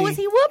you know Courtney- is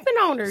he whooping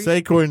on her.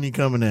 Say Courtney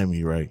coming at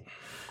me, right?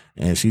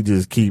 And she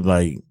just keep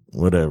like,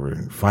 whatever,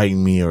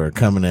 fighting me or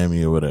coming at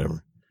me or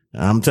whatever.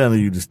 I'm telling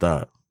you to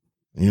stop.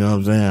 You know what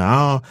I'm saying?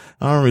 I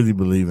don't really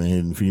believe in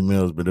hitting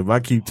females, but if I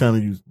keep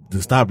telling you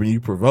to stop and you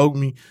provoke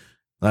me,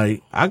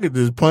 like, I could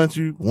just punch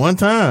you one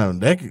time.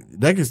 That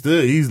could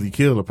still easily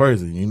kill a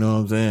person. You know what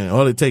I'm saying?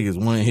 All it takes is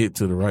one hit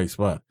to the right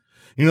spot.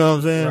 You know what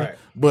I'm saying? Right.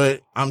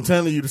 But I'm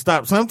telling you to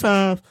stop.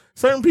 Sometimes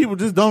certain people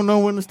just don't know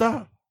when to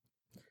stop.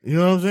 You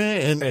know what I'm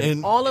saying?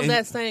 And all of and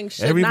that saying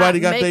should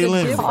everybody not got make their a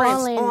limits. difference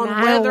Calling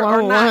on whether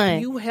or not 911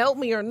 you help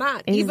me or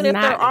not. is Even if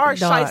there not are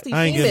dog. shiesty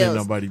I ain't getting in females.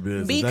 nobody's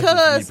business. That's just me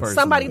Because personally.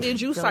 somebody did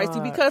you shiesty,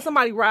 God. because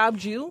somebody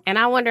robbed you. And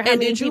I wonder how And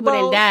many did you people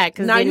didn't both? die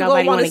because Now then you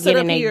nobody gonna want want to to sit get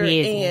up in their here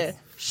business. and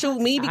shoot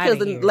me Outta because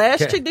the here.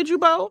 last Okay. chick did you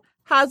both?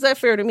 How's that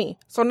fair to me?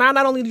 So now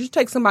not only did you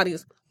take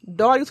somebody's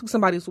daughter, you took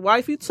somebody's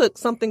wife, you took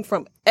something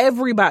from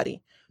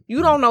everybody.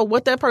 You don't know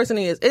what that person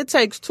is. It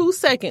takes 2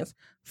 seconds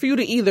for you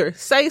to either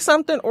say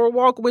something or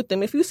walk with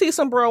them. If you see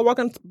some girl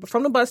walking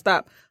from the bus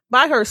stop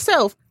by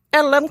herself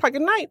at 11 o'clock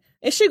at night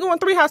and she going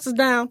 3 houses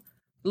down,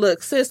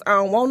 look, sis, I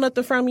don't want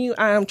nothing from you.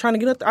 I am trying to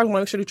get up. I want to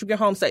make sure that you get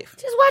home safe.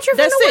 Just watch her from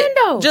That's the it.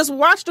 window. Just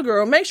watch the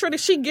girl. Make sure that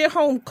she get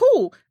home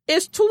cool.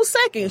 It's 2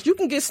 seconds. You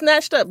can get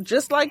snatched up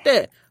just like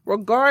that,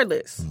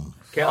 regardless.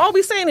 All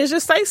we saying is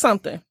just say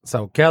something.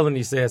 So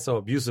Kelly said, so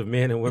abusive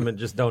men and women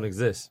just don't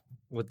exist.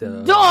 with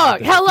the Dog,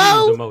 with the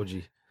hello?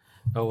 confused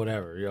emoji or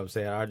whatever. You know what I'm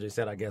saying? RJ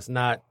said, I guess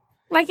not.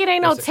 Like it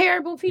ain't no He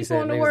terrible said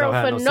people in the niggas world don't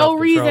have for no no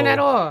reason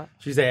self-control. at all.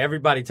 She said,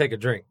 everybody take a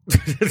drink.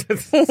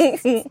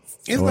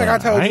 It's like I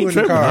told ain't you in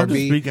the tripping. car, I'm just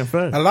B. speaking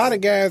facts. A lot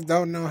of guys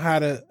don't know how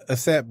to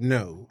accept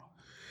no.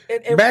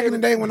 And Back in the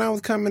day when I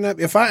was coming up,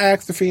 if I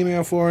asked a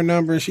female for a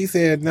number and she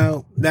said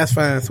no, that's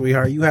fine,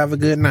 sweetheart. You have a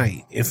good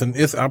night.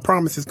 I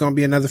promise it's going to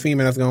be another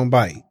female that's going to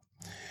bite.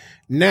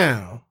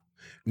 Now,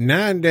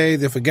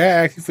 nowadays, if a guy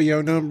asks you for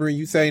your number and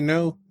you say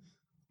no,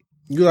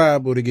 you're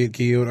liable to get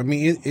killed. I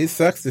mean, it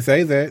sucks to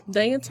say that.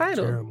 They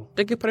entitled. Terrible.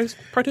 They get I mean,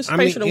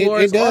 participation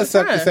awards. it does all the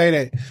suck to time. say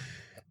that.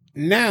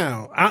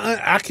 Now,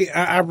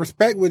 I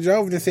respect what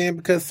Joven is saying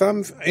because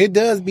it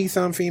does be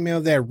some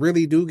females that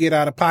really do get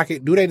out of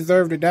pocket. Do they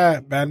deserve to die?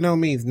 By no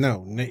means,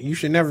 no. You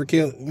should never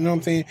kill. You know what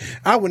I'm saying?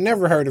 I would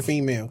never hurt a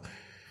female,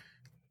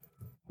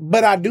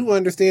 but I do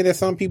understand that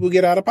some people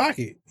get out of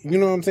pocket. You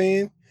know what I'm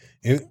saying?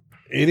 It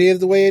is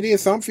the way it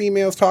is. Some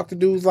females talk to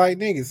dudes like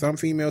niggas. Some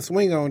females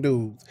swing on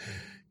dudes.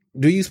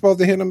 Do you supposed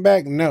to hit them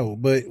back? No.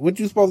 But what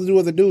you supposed to do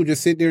as a dude?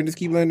 Just sit there and just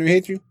keep letting them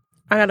hit you?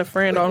 I had a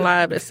friend on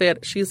live that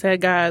said she's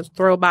had guys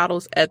throw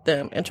bottles at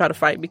them and try to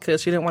fight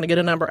because she didn't want to get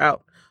a number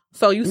out.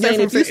 So you That's saying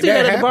what if you I'm see saying.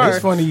 that That at a bar, It's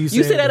funny you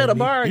see said that at a that, B.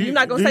 bar, you're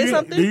not gonna say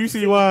something? Do you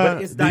see why?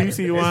 But it's Do not- you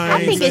see it's- why?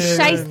 I think it's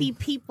saying- shiesty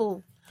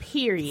people,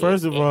 period.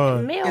 First of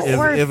all, Male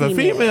or if a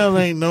female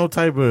ain't no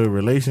type of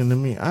relation to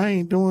me, I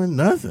ain't doing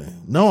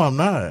nothing. No, I'm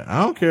not.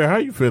 I don't care how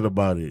you feel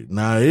about it.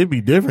 Now, it'd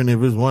be different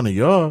if it's one of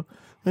y'all.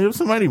 If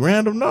somebody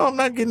random, no, I'm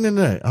not getting in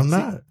that. I'm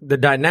not. The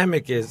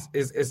dynamic is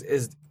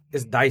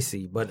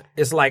dicey, but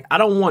it's like I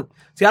don't want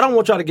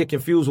y'all to get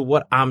confused with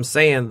what I'm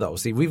saying though.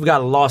 See, we've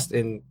got lost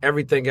in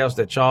everything else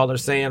that y'all are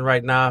saying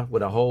right now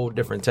with a whole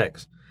different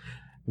text.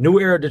 New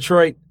Era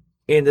Detroit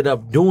ended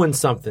up doing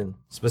something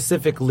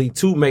specifically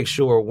to make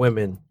sure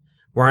women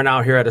weren't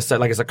out here at a set,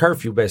 like it's a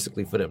curfew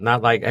basically for them.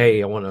 Not like, hey,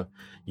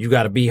 you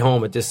got to be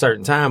home at this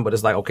certain time, but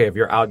it's like, okay, if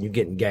you're out and you're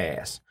getting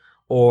gas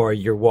or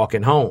you're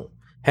walking home,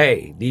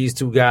 hey, these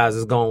two guys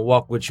is going to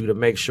walk with you to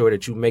make sure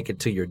that you make it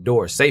to your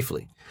door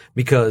safely.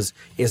 Because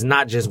it's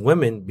not just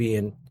women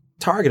being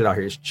targeted out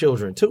here, it's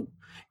children too.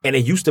 And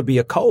it used to be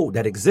a code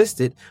that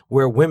existed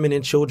where women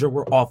and children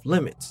were off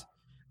limits.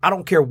 I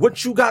don't care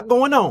what you got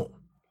going on.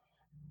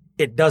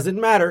 It doesn't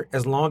matter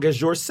as long as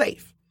you're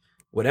safe.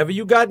 Whatever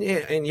you got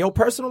in your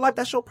personal life,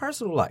 that's your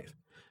personal life.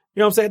 You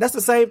know what I'm saying? That's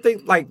the same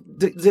thing, like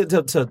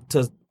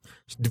to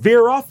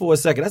veer off for a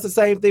second. That's the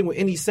same thing with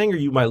any singer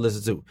you might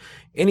listen to.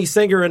 Any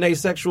singer and a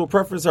sexual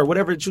preference or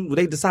whatever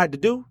they decide to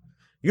do.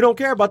 You don't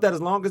care about that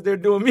as long as they're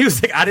doing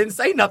music. I didn't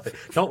say nothing.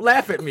 Don't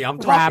laugh at me. I'm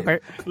talking.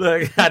 Robert.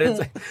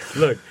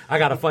 Look, I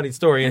got a funny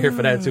story in here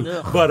for that too.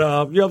 But, you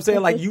know what I'm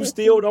saying? Like, you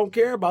still don't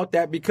care about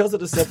that because of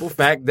the simple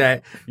fact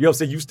that, you know what I'm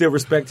saying, you still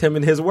respect him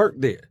and his work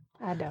there.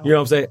 I don't. You know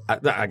what I'm saying?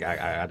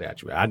 I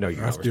got you. I know you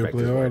I don't still respect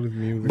play his all work. this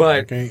music.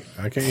 But-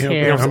 I can't help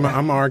Yeah. it.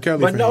 I'm a R.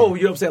 Kelly But fan. no,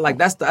 you know what I'm saying? Like,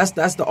 that's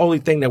the only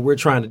thing that we're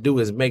trying to do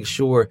is make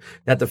sure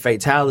that the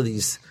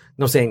fatalities, you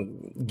know what I'm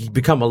saying,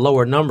 become a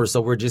lower number.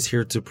 So we're just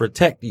here to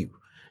protect you.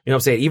 You know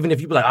what I'm saying? Even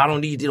if you be like, I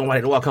don't need nobody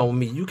to walk home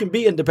with me. You can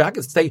be independent. I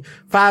can stay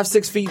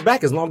 5-6 feet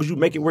back as long as you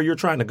make it where you're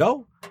trying to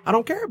go. I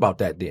don't care about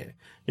that then.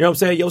 You know what I'm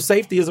saying? Your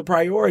safety is a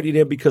priority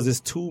then because it's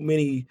too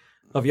many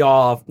of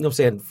y'all, you know what I'm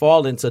saying,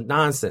 fall into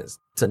nonsense,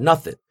 to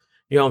nothing.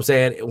 You know what I'm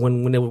saying?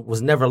 When it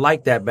was never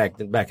like that back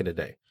in the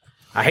day.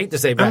 I hate to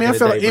say back I mean, in I the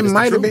feel day, like but it it's the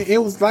might have truth. been.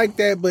 It was like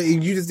that, but you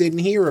just didn't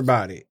hear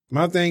about it.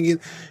 My thing is,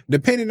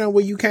 depending on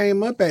where you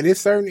came up at, there's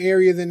certain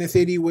areas in the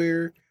city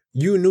where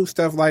you knew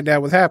stuff like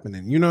that was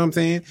happening. You know what I'm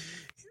saying?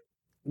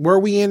 Were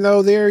we in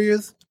those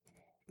areas?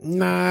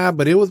 Nah,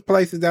 but it was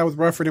places that was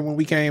rougher than when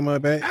we came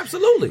up at.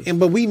 Absolutely.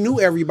 But we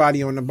knew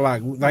everybody on the block.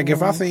 Like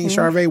if I seen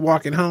Charvet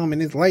walking home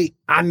and it's late,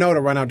 I know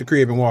to run out the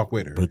crib and walk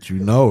with her. But you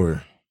know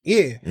her.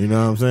 Yeah. You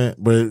know what I'm saying?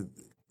 But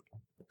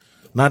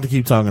not to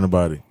keep talking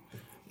about it.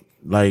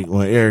 Like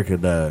when Erica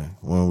died,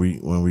 when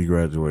we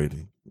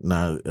graduated.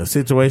 Now a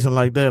situation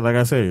like that, like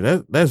I say,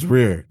 that's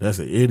rare. That's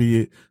an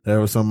idiot. There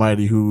was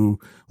somebody who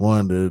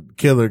wanted to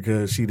kill her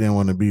because she didn't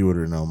want to be with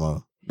her no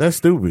more. That's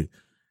stupid.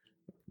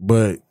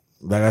 But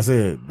like I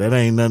said, that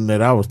ain't nothing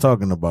that I was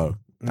talking about.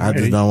 I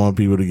just don't want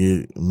people to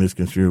get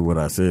misconstrued what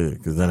I said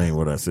because that ain't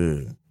what I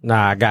said.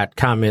 Nah, I got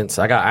comments.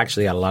 I got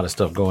a lot of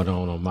stuff going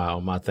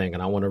on my thing,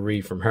 and I want to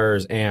read from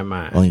hers and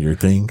mine. On your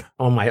thing?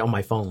 On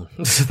my phone.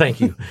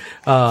 Thank you.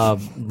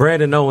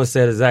 Brandon Owen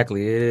said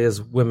exactly. It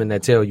is women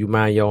that tell you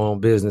mind your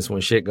own business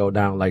when shit go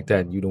down like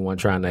that and you the one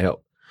trying to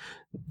help.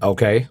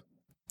 Okay.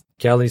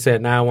 Kelly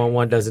said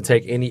 911 doesn't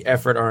take any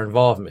effort or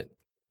involvement.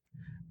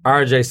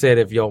 RJ said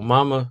if your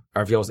mama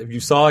or if you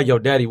saw your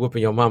daddy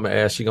whooping your mama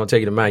ass, she gonna tell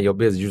you to mind your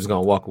business. You just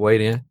gonna walk away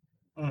then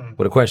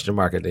with a question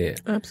mark at the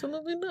end.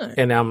 Absolutely not.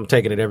 And I'm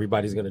taking it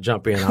everybody's gonna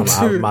jump in.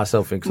 I'm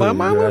myself included.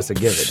 My You know, mama? that's a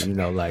given. You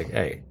know, like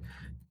hey,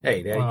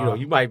 Dad, you know,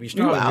 you might be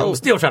strong. You I'm out.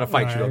 still trying to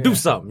fight you though. Do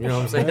something. You know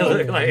what I'm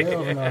saying? Like,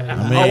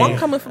 Oh, I'm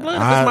coming for blood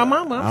if it's my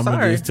mama. I'm gonna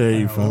sorry. just tell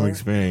you from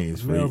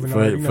experience. Melvin For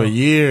already know.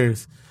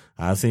 years,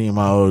 I seen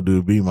my old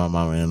dude beat my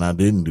mama, and I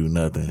didn't do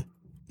nothing.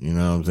 You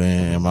know what I'm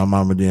saying? And my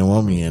mama didn't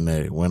want me in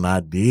that. When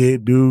I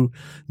did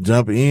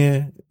jump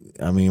in,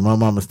 I mean, my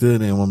mama still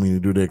didn't want me to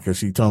do that because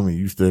she told me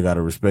you still got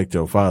to respect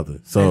your father.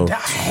 So And I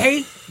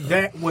hate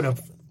that with a.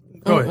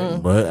 Go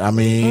ahead. but I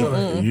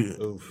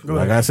mean,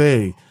 like I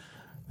say,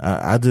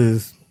 I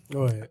just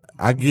Go ahead.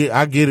 I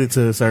get it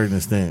to a certain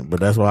extent, but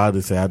that's why I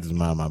just say I just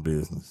mind my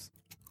business.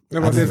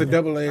 There's a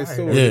double-edged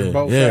sword. Yeah,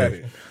 Both yeah.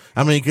 sided.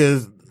 I mean,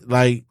 because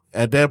like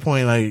at that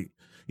point, like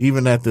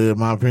even after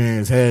my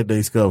parents had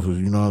their scuffles,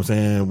 you know what I'm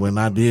saying? When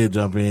I did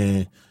jump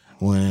in,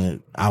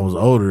 when I was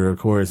older, of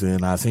course,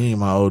 and I seen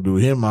my old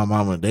dude, him, my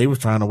mama, they was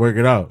trying to work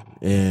it out,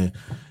 and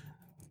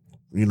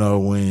you know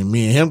when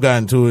me and him got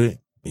into it,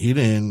 he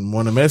didn't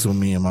want to mess with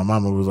me, and my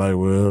mama was like,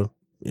 "Well,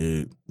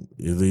 it's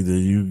either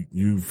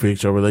you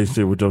fix your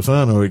relationship with your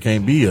son, or it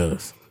can't be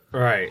us."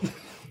 Right.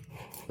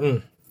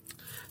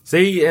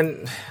 See,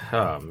 and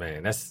oh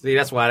man, that's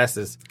why that's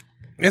just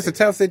It's a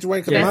tough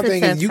situation. Yeah. My That's a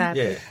thing tough is, you.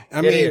 topic. yeah. I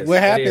It mean, is. what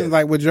It happens, is.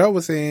 like what Joe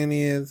was saying,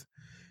 is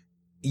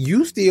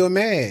you still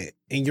mad,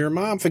 and your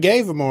mom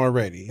forgave him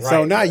already.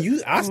 So Right. now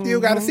I still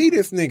got to see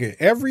this nigga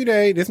every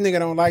day. This nigga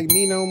don't like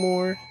me no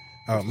more.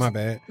 Oh, my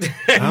bad. Me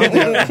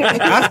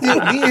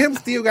and him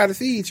still got to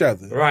see each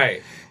other.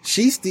 right.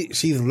 She's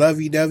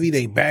lovey dovey.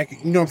 They back.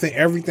 You know what I'm saying?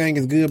 Everything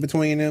is good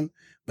between them.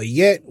 But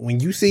yet, when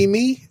you see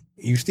me,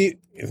 you still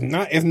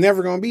it's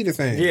never gonna be the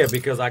same. Yeah,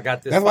 because I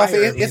got this. That's why I say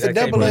fire it's in me a that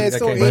can't double-edged be-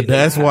 sword. that But can't be-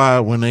 that's why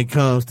when it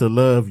comes to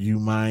love, you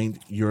mind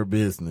your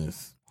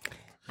business.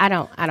 I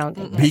don't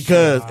think that.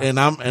 Because and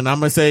I'm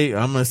gonna say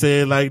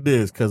it like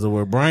this because of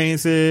what Brian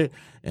said,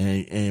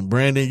 and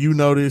Brandon, you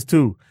know this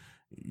too.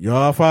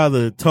 Your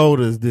father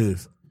told us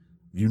this.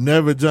 You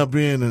never jump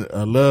in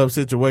a love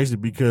situation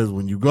because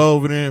when you go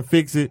over there and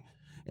fix it,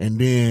 and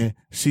then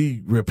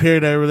she repair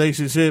that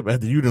relationship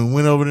after you done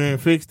went over there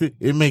and fixed it,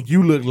 it make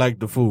you look like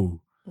the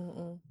fool.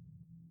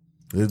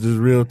 It's just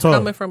real talk.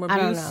 Coming from abuse,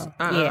 I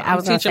don't know. Yeah, I I'm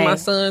was gonna teaching my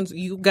say. sons.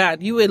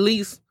 You at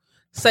least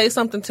say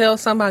something, tell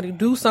somebody,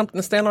 do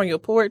something, stand on your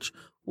porch,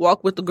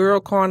 walk with the girl,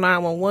 call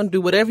 911,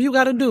 do whatever you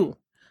got to do.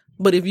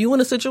 But if you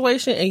in a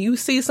situation and you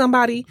see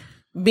somebody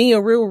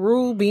being real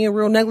rude, being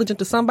real negligent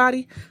to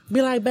somebody,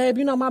 be like, babe,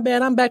 you know, my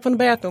bad, I'm back from the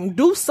bathroom.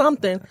 Do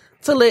something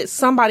to let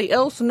somebody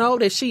else know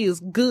that she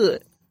is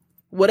good.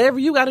 Whatever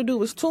you got to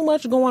do is too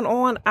much going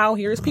on out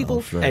here. It's people,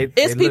 Hey,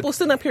 it's hey, people look-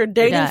 sitting up here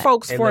dating Yeah.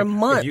 folks Hey, for look,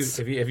 months,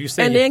 if you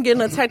send and your- then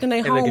getting attacked in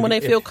their Hey, look, home if when you-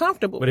 they feel if-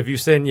 comfortable. But if you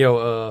send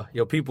your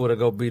people to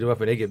go beat them up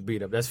and they get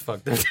beat up, that's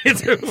fucked up.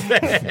 Too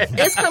bad.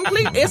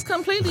 It's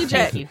completely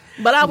jacked.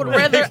 But I would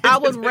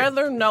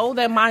rather know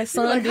that my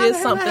son did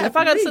something. If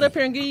I got to sit up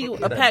here and give you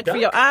a pack for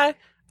your eye,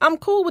 I'm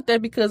cool with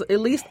that because at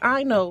least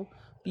I know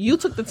you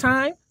took the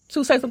time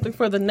to say something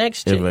for the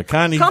next chick. If a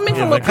Connie Coming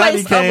from a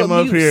place came of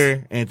up abuse.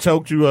 here and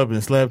choked you up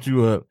and slapped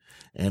you up,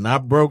 and I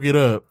broke it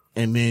up,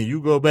 and then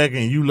you go back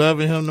and you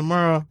loving him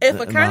tomorrow. If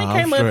a Connie I'm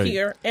came up straight.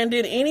 here and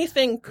did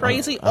anything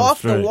crazy I'm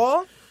off the straight.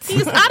 wall,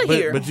 he's out of But-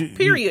 here. but you-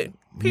 Period.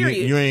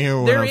 Period. You ain't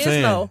hearing what There I'm is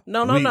saying.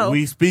 no.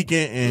 We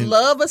speaking and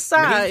Love But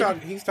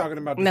aside, he's talking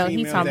about the No, he's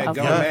females talking that about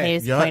go from back.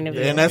 his point of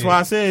view. and that's why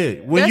I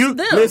said when That's you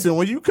them. listen,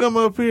 when you come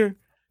up here,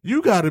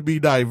 you got to be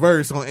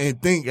diverse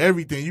and think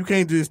everything. You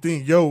can't just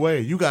think your way.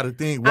 You got to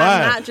think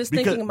why. I'm not just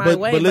thinking my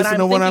way, but listen I'm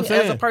to what I'm thinking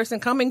as saying. a person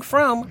coming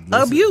from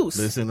abuse.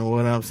 Listen to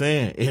what I'm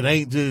saying. It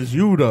ain't just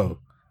you though.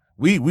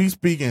 We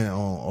speaking on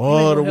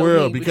all You the gonna help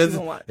world me, but because you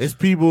gonna watch. it's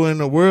people in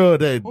the world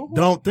that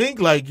don't think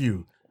like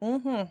you.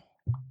 Mm-hmm.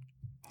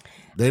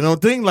 They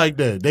don't think like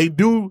that. They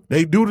do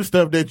the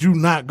stuff that you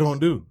not gonna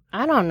do.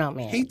 I don't know,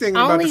 man. He thinking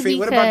about Only the female.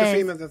 What about the because-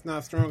 females that's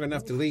not strong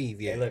enough to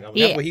leave yet? Look, I'm-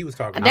 Yeah. That's what he was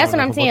talking about. That's what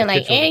I I'm don't know if saying. I put the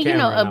Like, picture on and the you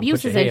know, camera and I'll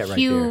abuse put is your a head right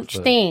huge there,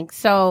 but- thing.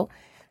 So,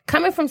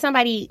 coming from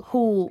somebody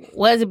who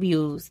was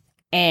abused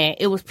and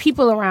it was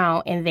people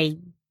around and they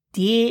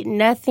did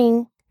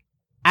nothing,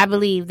 I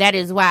believe that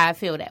is why I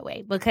feel that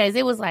way because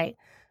it was like,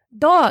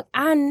 dog,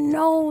 I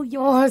know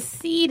y'all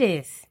see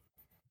this.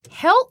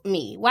 Help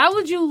me. Why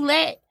would you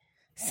let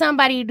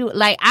somebody do it?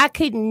 Like, I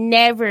could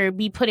never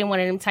be put in one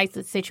of them types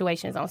of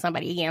situations on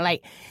somebody again.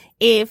 Like,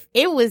 if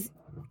it was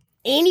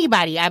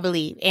anybody, I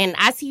believe, and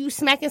I see you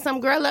smacking some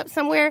girl up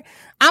somewhere,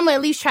 I'm gonna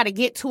at least try to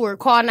get to her,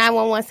 call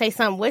 911, say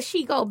something. What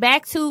she go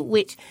back to,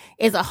 which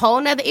is a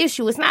whole nother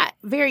issue. It's not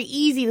very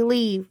easy to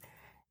leave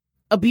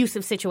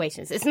abusive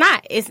situations. It's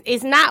not.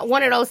 It's not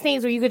one of those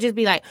things where you could just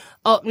be like,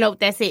 oh no,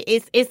 that's it.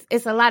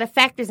 It's a lot of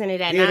factors in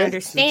it, and I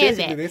understand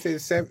that. They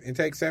said it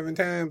takes 7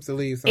 times to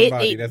leave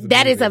somebody.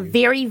 That is a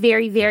very,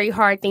 very, very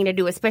hard thing to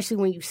do, especially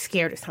when you're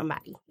scared of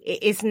somebody.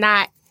 It's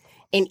not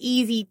an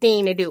easy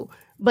thing to do.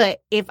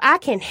 But if I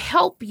can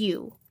help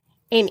you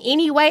in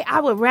any way, I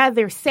would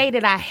rather say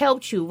that I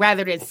helped you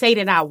rather than say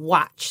that I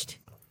watched.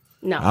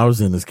 No, I was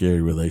in a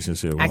scary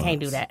relationship. I once. can't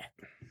do that.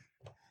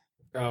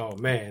 Oh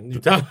man, you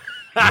talk.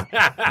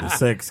 The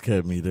sex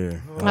kept me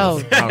there.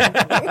 Oh,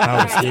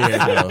 I was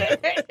scared though.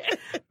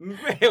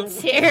 Man,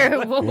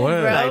 terrible, What?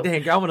 bro. like,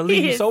 dang, I want to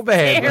leave you It's so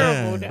bad, bro.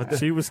 terrible. Man,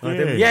 she was them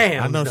scared.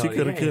 yams, I know she though,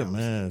 could have yams. kept.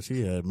 Man,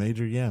 she had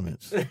major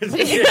yamage.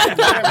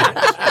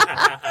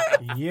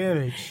 Yeah,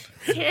 bitch.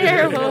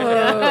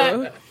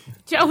 Terrible.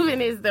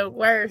 Joven is the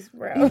worst,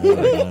 bro.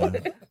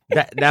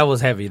 That was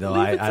heavy though.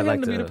 Leave it I to like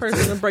him to be the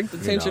person to break the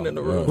tension in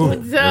the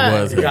room. You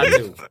got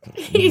to.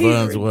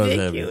 Buns was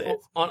heavy.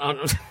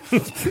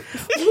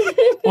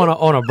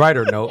 On a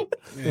brighter note,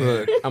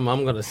 look, I'm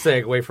gonna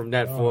segue from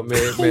that for a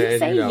minute, Can you man.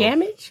 say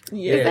yammage?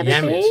 Yeah, Is that a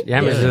yammage. thing?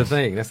 Yammage is a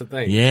thing. That's the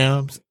thing.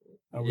 Yams.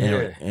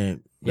 Yeah.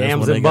 And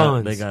Yams that's and when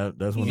buns. They got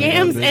that's when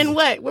Yams they got and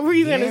what? What were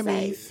you gonna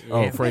say?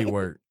 Oh, freight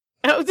work.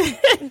 Oh,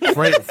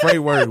 Freight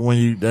work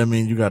that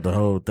means you got the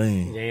whole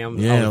thing.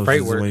 Yams. Yams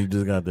Freight is work. when you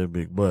just got that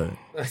big butt.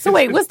 so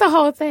wait, what's the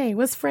whole thing?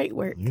 What's freight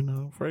work? You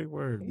know, freight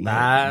work.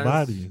 Thighs,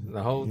 Body.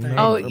 the whole You thing.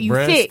 know, Oh, you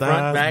breast, thick. thighs,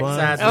 Front, back, buns.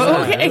 side to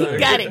Oh, side. okay, Look.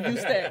 got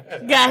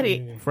it. Got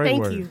it. Freight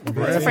Thank work. you. It's a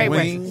Breast, freight work.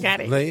 wings, Got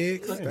it.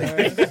 legs.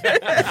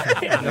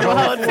 The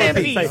whole 10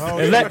 piece.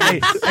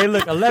 Hey,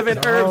 look, 11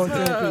 herbs.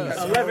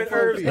 11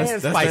 herbs That's-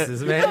 and that's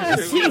spices, man.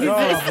 Jesus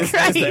That's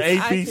Christ. the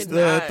 8-piece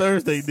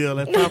Thursday deal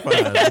at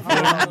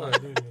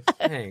Popeyes.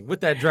 Dang, with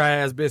that dry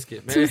ass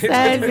biscuit, man. 2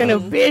 sides and a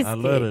biscuit. I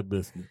love that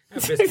biscuit.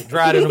 That biscuit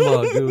dried in the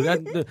mug, dude.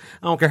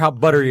 I don't care how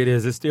buttery it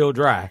is, it's still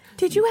dry.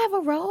 Did you have a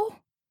roll?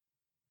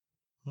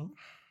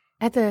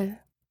 At the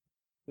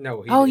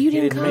No, Oh, you he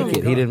didn't come. make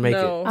it. He didn't make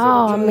No. it.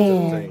 Oh, to the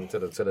man. thing,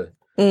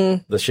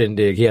 to the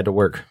shindig. He had to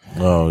work.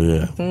 Oh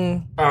yeah.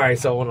 All right,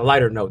 so on a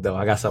lighter note, though,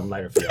 I got something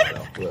lighter for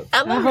y'all, though. Look.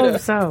 I hope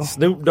so.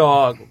 Snoop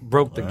Dogg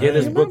broke the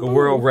Guinness Book of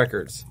World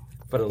Records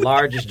for the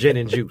largest gin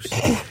and juice.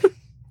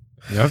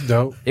 That's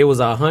dope. It was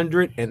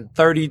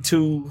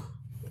 132.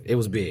 It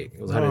was big.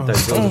 It was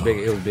 132. It was big.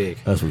 It was big.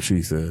 That's what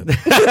she said.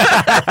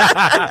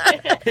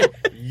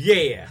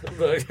 Yeah.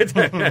 Look.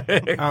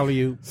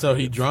 Alley-oop. So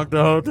he drunk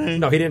the whole thing?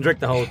 No, he didn't drink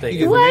the whole thing. He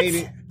just What? made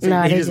it.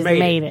 No, he they just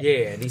made it.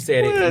 Yeah, and he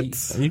said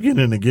it. You getting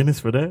into Guinness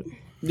for that?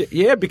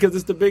 Yeah, because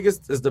it's the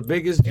biggest. It's the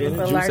biggest gin and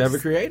the juice largest- ever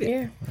created.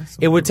 Yeah.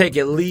 It would take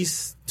at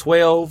least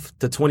 12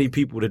 to 20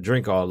 people to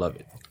drink all of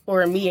it.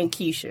 Or me and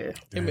Keisha.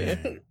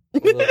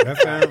 That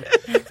sounds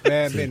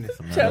bad business.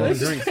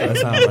 That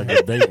sounds like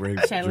a date rape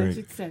Challenge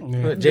drink.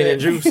 accepted. Gin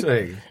and juice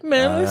thing.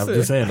 Man, I'm listen.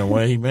 just saying, the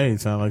way he made it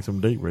sound like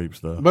some date rape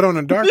stuff. But on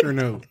a darker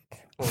note,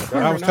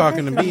 I was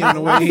talking to B on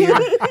the way here.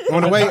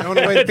 On the way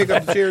to pick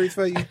up the cherries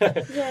for you.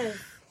 Yes.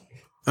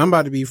 I'm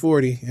about to be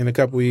 40 in a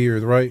couple of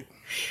years, right?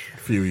 A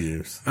few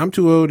years. I'm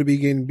too old to be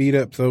getting beat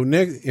up. So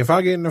next, if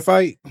I get in a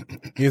fight,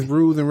 it's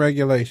rules and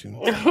regulations.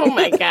 Oh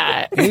my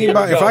God.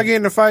 Anybody, if I get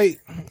in a fight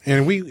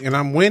and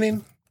I'm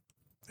winning,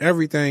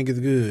 everything is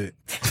good.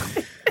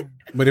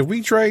 But if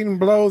we trading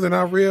blows and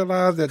I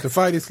realize that the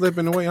fight is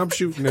slipping away, I'm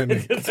shooting at them.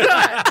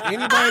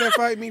 Anybody that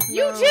fight me, from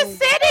You now just on-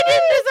 said it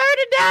didn't deserve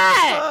to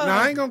die. No,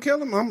 I ain't gonna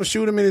kill him. I'm gonna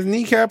shoot him in his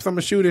kneecaps. I'm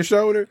gonna shoot his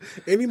shoulder.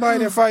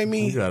 Anybody that fight You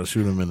me, gotta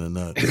shoot him in the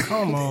nuts.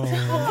 Come on.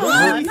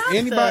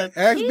 anybody,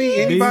 ask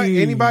B,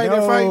 anybody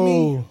that fight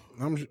me,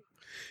 I'm.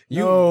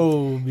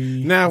 No,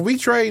 B. Now if we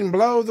trading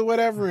blows or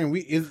whatever, and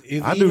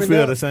it's I do even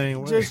feel up, the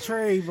same way. Just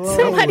trade, bro.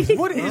 Somebody-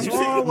 What is Man,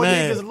 wrong with you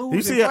niggas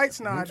losing see- fights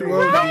I'm nowadays? too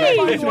old to Right. get,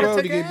 You too wanna old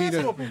to take get an beat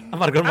ass up. whooping. I'm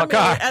about to go to my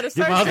car. At a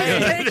Get my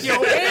certain other- age, take your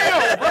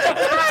L, bro.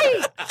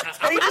 Right.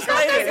 I thought that's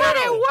how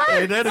that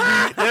Hey,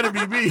 works. that'll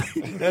be me.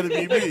 That'll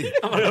be me.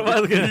 I'm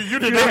about to get- You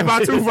done knocked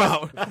my tooth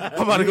out.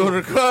 I'm about to go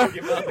to the car.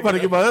 I'm about to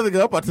get my other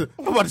gun.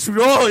 I'm about to shoot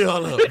all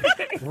y'all up.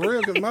 For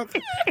real, cause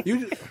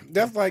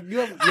that's like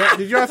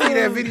did y'all see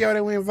that video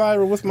that went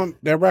viral? What's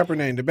that rapper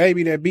name? The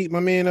baby that beat my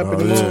man up in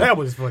the yeah. mall. That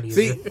was funny.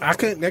 See, that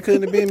couldn't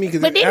have been me.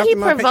 Cause But didn't he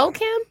provoke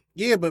him?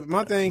 Yeah, but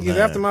my thing is Man.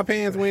 after my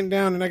pants went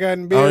down and I got Oh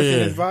embarrassed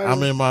and it's yeah, viral.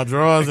 I'm in my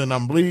drawers and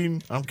I'm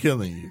bleeding. I'm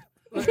killing you.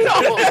 But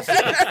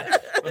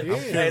you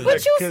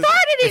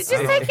started it. Just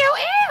take your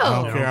I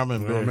L. don't care. I'm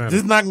embarrassed.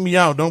 Just knock me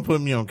out. Don't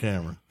put me on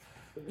camera.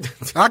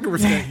 I can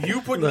respect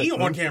You put me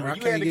on camera. I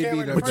You can't had the get camera.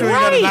 beat in up. But you front.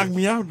 ain't gotta Right. knock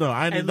me out though.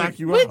 I didn't knock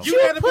you But out. you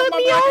had to put put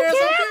me my on black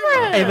ass on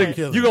camera. Hey,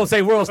 look, you gonna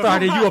say World Star,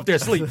 then you up there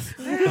sleep.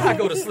 I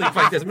go to sleep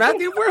like this, man. I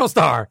did World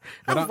Star.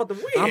 I'm about to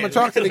win. I'm gonna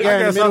talk to the guy in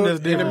got the something middle.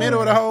 that's In the middle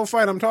of the whole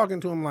fight, I'm talking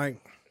to him like,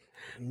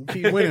 you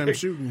keep winning, I'm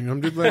shooting you.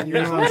 I'm just letting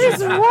you know. What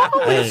is wrong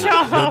Hey, with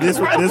y'all? but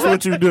this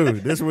what you do.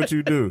 This what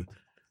you do.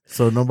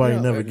 So nobody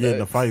never get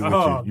in a fight with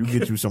Oh. you. You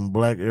get you some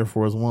black Air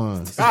Force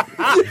Ones.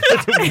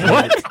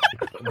 What?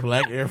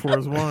 Black Air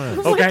Force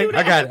Ones. Okay,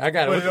 I got it. I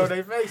got Put it on it.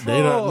 their face.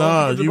 They don't.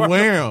 No, It's a you bunch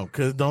wear them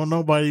because don't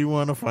nobody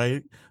want to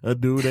fight a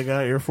dude that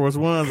got Air Force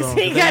Ones on.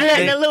 He got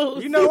nothing to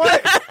lose. You know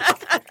what?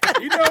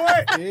 You know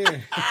what? Yeah.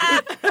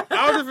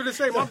 I was just gonna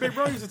say, my big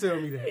bro used to tell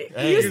me that.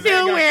 Hey, You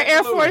still wear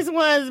Air Force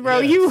Ones, bro.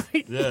 You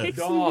yeah. That's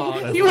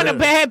you in a real.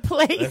 bad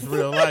place. That's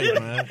real life,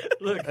 man.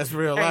 That's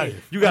real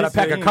life. You got a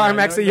pack of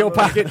Carmax in your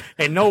pocket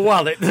and no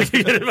wallet. That's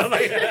real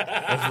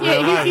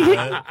life,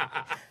 man.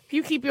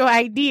 You keep your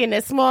ID in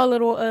that small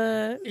little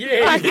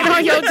Yeah. pocket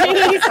on your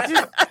jeans.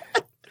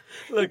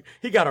 Look,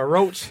 he got a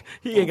roach.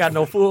 He ain't got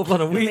no full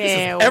fun of weed. This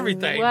Man, is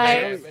everything, what?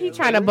 man. He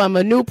trying to bum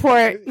a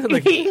Newport.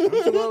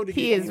 old to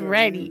He get is beat up,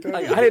 ready.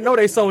 Like, I didn't know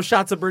they sold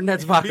shots of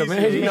Burnett's vodka,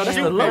 man. You know, that's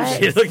the low Right.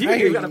 shit. Look, you I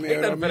ain't hear got to you, pay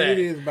man. nothing for It that.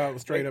 is about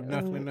straight up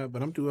knuckling up,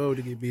 but I'm too old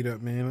to get beat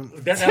up, man.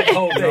 That's the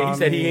whole thing. He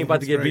said he ain't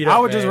about to get beat up. I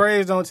was just man.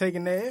 raised on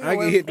taking that. I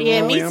get hit the Yeah,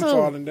 wrong me way, I'm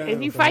falling too. down.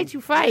 If you fam. fight,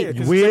 you fight.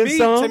 You win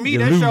some, to me you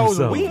that lose shows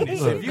some.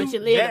 weakness. Look. If you But you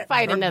live to that-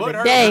 fight her another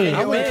butt day. hurt,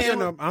 I'm, man. killing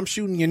them. I'm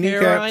shooting your Hero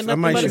kneecaps. ain't I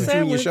might nothing shoot but a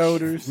you in your sandwich.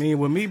 shoulders. I mean,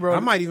 with me, bro. I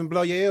might even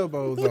blow your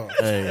elbows off.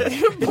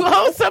 Hey,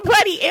 Blow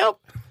somebody else.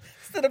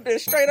 Sit up there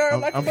straight arm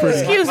like I'm a pretty-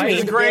 bug. Excuse Like, me.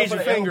 just graze your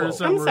finger or I'm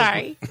something.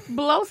 sorry.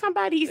 Blow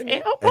somebody's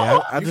elbow.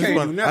 I You just can't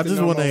want do nothing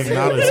no to more.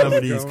 acknowledge some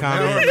of these Now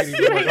comments.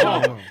 I'm ready to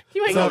go.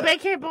 You ain't So- gonna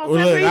backhand ball Well,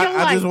 look, somebody you don't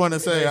I just like. want to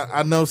say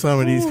I know some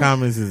of these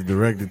comments is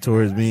directed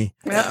towards me.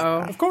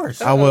 Of course.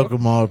 I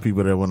welcome all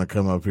people that want to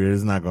come up here.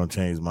 It's not going to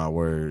change my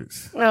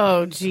words.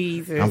 Oh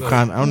Jesus.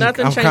 I'm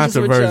Nothing changes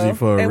with controversy Joe.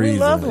 for a And we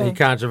love reason. him. He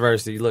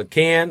controversy. Look,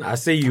 Ken, I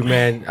see you,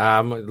 man.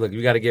 Look,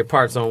 you got to get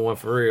parts on one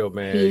for real,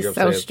 man. He's You know what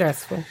so I'm saying?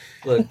 stressful.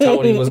 Look,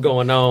 Tony, what's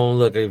going on?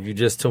 Look, if you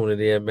just tuning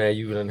in, man,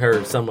 you done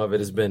heard some of it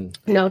has been.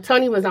 No,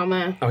 Tony was on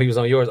mine. Oh, he was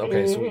on yours.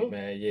 Okay, sweet,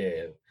 man.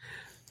 Yeah.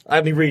 I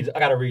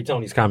gotta read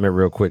Tony's comment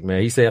real quick,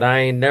 man. He said, "I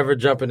ain't never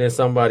jumping in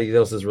somebody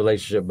else's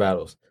relationship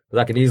battles,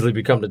 because I can easily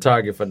become the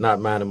target for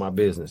not minding my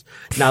business."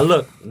 Now,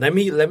 look, let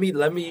me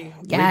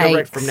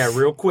redirect from that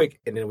real quick,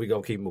 and then we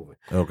gonna keep moving.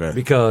 Okay.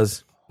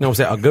 Because you know what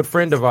I'm saying, a good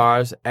friend of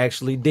ours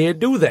actually did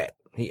do that.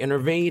 He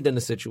intervened in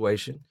the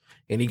situation,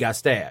 and he got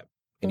stabbed,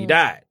 and he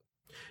died.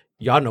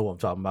 Y'all know what I'm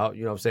talking about.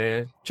 You know what I'm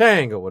saying?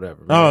 Chang or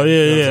whatever. man. Oh, You know what I'm yeah,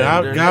 saying?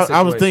 yeah. During that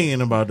I was situation.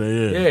 thinking about that,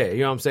 yeah. Yeah, you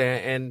know what I'm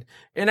saying?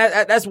 And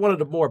that's one of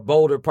the more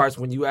bolder parts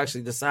when you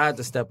actually decide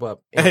to step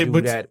up and Hey, do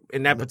but that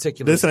in that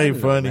particular This ain't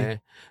setting, though, funny. man.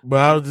 But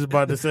I was just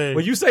about to say.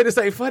 When you say this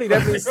ain't funny,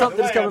 that means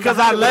something's coming Because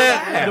behind I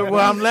it. laugh.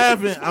 Well, I'm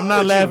laughing. I'm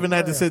not laughing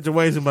at the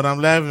situation, but I'm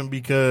laughing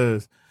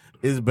because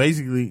it's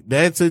basically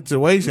that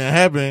situation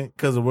happened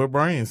because of what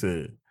Brian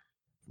said.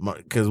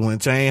 Because when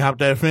Chain hopped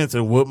that fence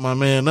and whooped my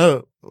man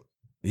up,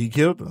 he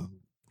killed him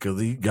because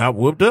he got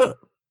whooped up.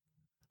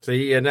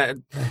 See, and that,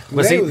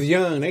 but They see, was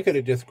young. They could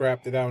have just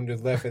scrapped it out and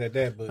just left it at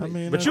that. But I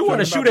mean, but you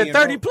want to shoot at being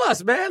 30 old.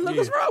 plus, man. Look,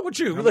 what's wrong with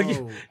you? I'm Look,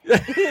 old.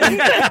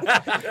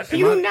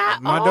 You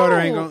not My old. daughter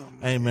ain't gonna.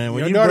 hey man, when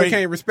Your you daughter break,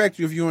 can't respect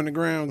you if you on the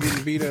ground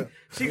getting beat up.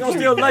 she gonna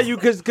still love you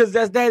because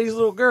that's daddy's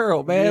little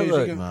girl, man. Yeah, she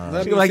Look, can- Nah.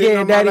 let she me like, sit yeah,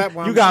 on my daddy, lap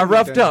while you I'm got shooting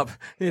roughed at that. up.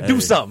 Yeah, do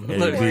something.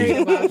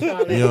 hey,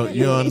 Look, B,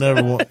 you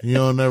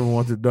don't never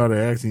want your daughter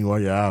asking you why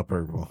your eye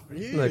purple.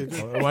 look.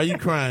 Why you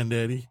crying,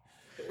 daddy?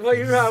 Well,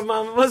 you right,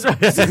 mama. What's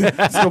right? Let's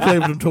go play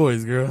with them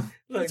toys, girl.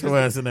 Look, Let's go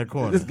ass in that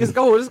corner. Let's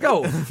go. Let's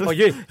go. Oh,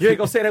 you ain't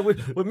gonna say that what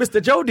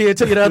Mr. Joe did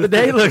to you the other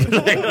day. Look,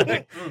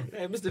 hey,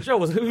 Mr.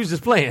 Joe he was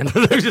just playing. He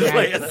was just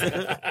playing.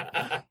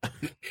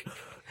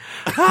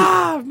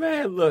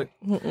 Man, look.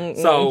 So, you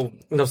know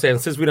what I'm saying,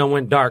 since we done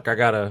went dark, I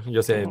gotta, you know what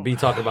I'm saying, be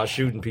talking about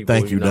shooting people.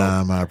 Thank you, know.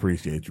 Dime. I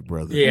appreciate you,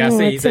 brother. Yeah, I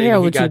see. He to said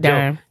hell he with you, got Joe.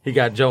 Dime. He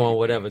got Joe on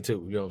whatever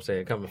too. You know what I'm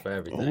saying, coming for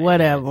everything.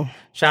 Whatever.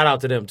 Shout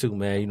out to them too,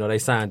 man. You know they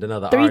signed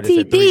another 3TD. artist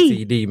at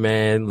 3TD,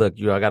 man. Look,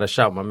 I gotta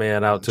shout my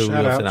man out too. Shout you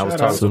know what I'm out, saying? I was shout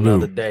talking out. to him the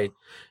other day.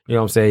 You know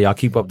what I'm saying? Y'all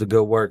keep up the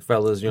good work,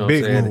 fellas. You know what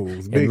Big I'm saying?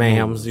 moves, And big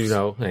ma'ams, moves. you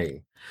know,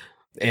 hey.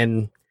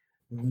 And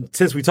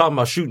since we talking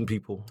about shooting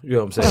people, you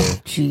know what I'm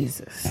saying?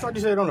 Jesus. I thought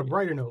you said on a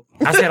brighter note.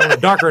 I said on a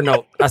darker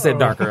note. I said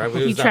darker. I mean,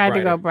 it He was not tried to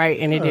go brighter. bright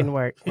and it didn't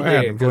work. What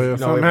happened, 'cause, Cliff?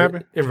 Something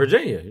happened? in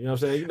Virginia. You know what I'm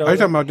saying? You know, Are you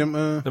talking about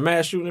them? the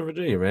mass shooting in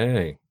Virginia, man?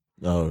 Hey,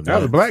 Oh, That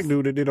was a black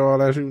dude that did all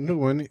that shooting too,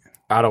 wasn't it?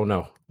 I don't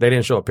know. They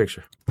didn't show a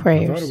picture. I thought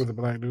it Prayers. was a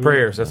black dude.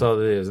 Prayers. That's all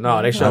it is.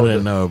 No, they I showed.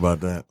 didn't know about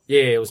that.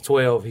 Yeah, it was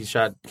 12. He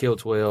killed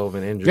 12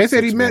 and injured. They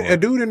said he 6 met more. a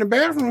dude in the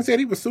bathroom and said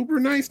he was super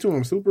nice to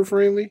him, super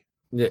friendly.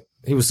 Yeah,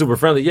 he was super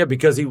friendly. Yeah,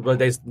 because they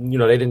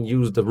didn't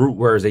use the root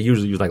words. They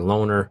usually use like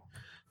loner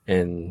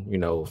and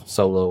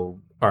solo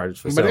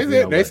artists. For But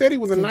self, they said he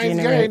was a nice guy.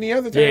 Degenerate. Any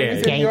other time, Yeah.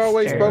 he said he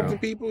always Gangster. spoke to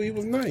people. He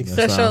was nice.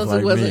 That sounds shows it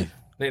like wasn't.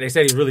 me. They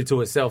said he's really to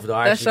himself though.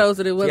 That shows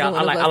that it wasn't Yeah, one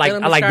I of like us. I like They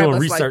don't I like doing describe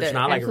us like research that. and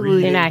I like Absolutely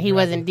reading. not. He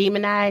wasn't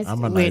demonized,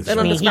 I'm a nice which guy. They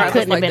don't means he describe us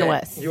couldn't have like been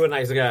that. us. You a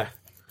nice guy.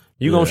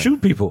 You gonna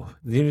shoot people?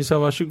 You need to talk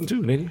about shooting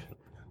too, nigga.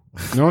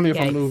 Only if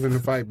Yikes. I'm losing the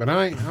fight, but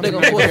I ain't. I'm They a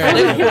gonna nice pull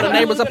guy. the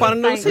neighbors up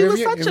on the news. He If was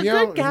you- such if a you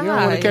don't- good If you don't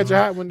want guy. to catch a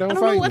hot one, I don't don't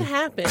know fight what me.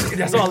 happened.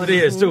 That's all it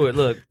is to it.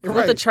 Look, I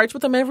went to church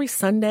with him every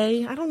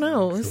Sunday. I don't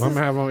know. I'm gonna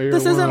have on Air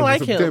This isn't Ones and like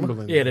some him.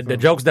 Timberlands. yeah, the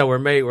jokes that were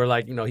made were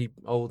like, he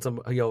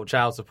owed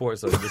child support,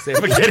 so he just said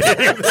forget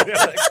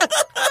it.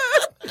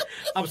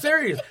 I'm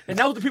serious, and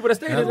that was the people that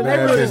stayed in the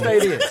neighborhood that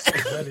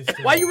stayed in.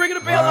 Why you ringing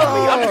the bell on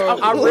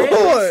me? I read it,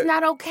 It's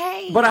not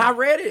okay. but I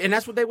read it, and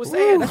that's what they were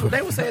saying. That's what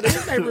they were saying in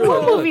his what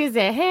neighborhood. movie is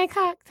that?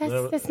 Hancock?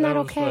 That's not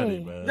okay.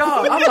 No,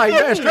 I'm like,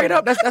 man, straight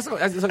up. That's you're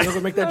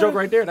gonna make that joke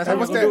right there. That's how Hey, you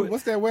what's gonna that? do it.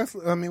 What's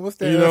that? What's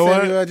that? You know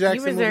what? Samuel L. Jackson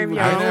You reserve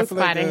movie your with own Ben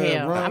spot in Affleck,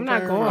 hell. Wrong I'm not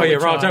Turn? going. Oh yeah,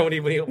 with wrong y'all. turn when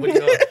he took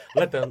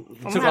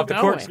not off the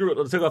going.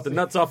 corkscrew, took off the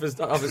nuts off his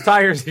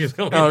tires. He was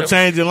going. Oh,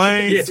 change your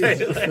lanes. Yeah,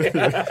 change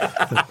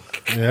it.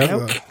 Yeah,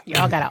 that's a-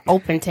 Y'all got an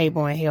open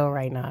table in hell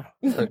right now.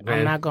 Look, I'm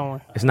man, not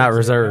going. it's not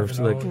reserved.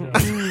 Look,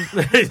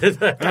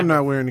 I'm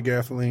not wearing the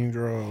gasoline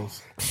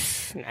drawers.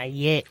 Not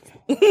yet.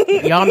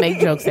 Y'all make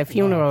jokes at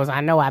funerals.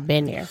 I know I've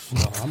been there.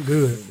 No, I'm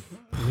good.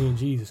 Me and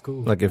Jesus,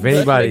 cool. Look, if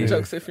anybody,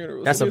 Jokes at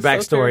funerals. that's a It'd be so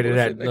backstory to terrible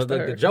that. sitting next to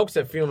her. The jokes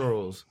at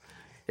funerals.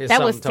 Is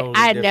That was. something totally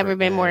I had never different,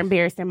 been more man.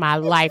 embarrassed in my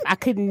life. I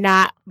could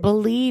not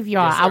believe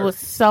y'all. Yes, I sir. was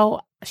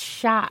so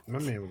shocked. My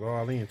man was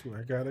all in too.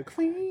 I gotta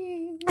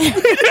clean.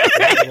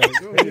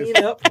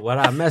 Clean up what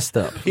I messed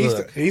up.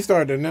 Look, He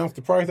started to announce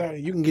the price out.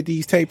 You can get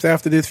these tapes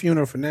after this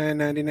funeral for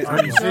 $9.99.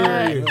 I'm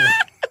serious.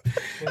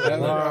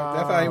 That's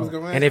how he was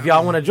going. and if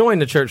y'all want to join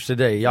the church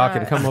today, y'all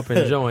can come up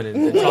and join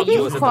and talk to us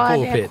You at the call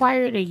that pulpit.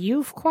 choir the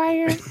youth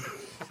choir?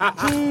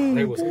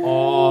 They was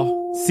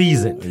all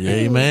seasoned.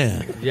 Yay,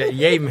 man. Yeah,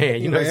 yay man.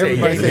 You know, say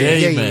everybody yay say man. Yay,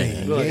 yay, man.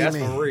 man. Look, Yay, that's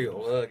man. for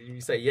real. Look,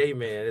 you say yay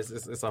man,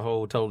 it's a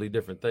whole totally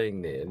different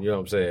thing then. You know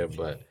what I'm saying?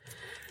 But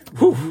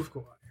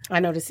I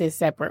know this is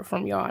separate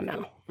from y'all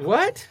now.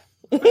 what?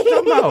 What you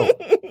talking about?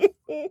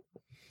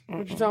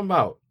 What you talking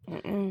about?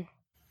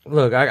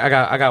 Look,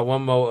 I got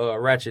one more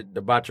ratchet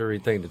debauchery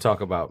thing to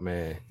talk about,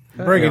 man.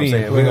 Bring You it know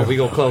what I'm in. saying? We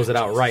gonna close it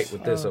out right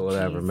with this or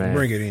whatever, man.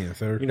 Bring it in,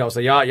 sir. You know, so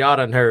y'all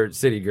done heard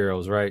City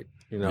Girls, right?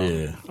 You know,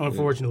 Yeah.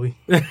 Unfortunately.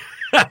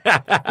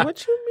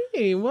 What you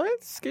mean? What?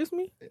 Excuse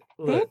me?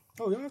 look,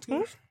 Oh, y'all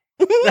too.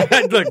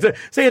 look,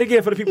 say it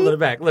again for the people in the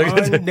back. Look,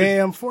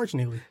 Damn,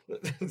 fortunately.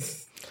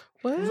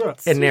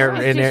 What? in their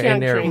It's just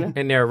young Trina.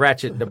 in their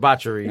ratchet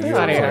debauchery. You know That's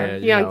what all I'm they are.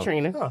 saying? You Young know.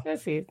 Trina.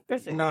 That's it.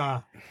 That's it.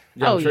 Nah.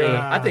 Young Oh, Trina.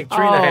 yeah. I think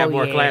Trina had Oh,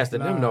 more yeah. class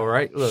than them, though,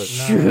 right? Look,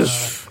 Nah.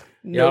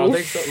 y'all don't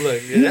think so?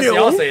 Look, that's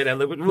y'all saying that.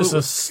 Look,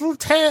 It's a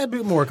tad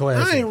bit more I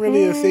classy. ain't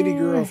really a City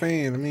Girl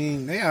fan. I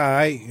mean, they all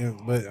right,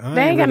 but I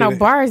They ain't got no really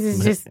bars.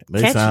 It's just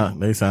They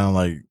catchy. sound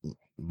like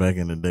back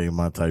in the day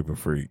my type of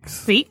freaks.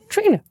 See,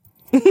 Trina.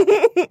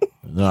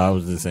 No, I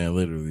was just saying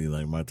literally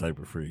like my type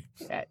of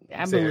freaks.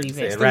 I believe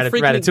it.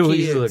 freaky Ratatouille.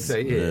 kids. Look,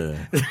 say yeah.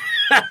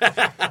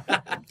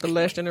 Yeah. The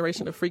last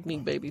generation of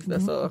Freaknik babies.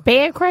 That's all.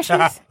 Bed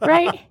Crushers,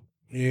 right?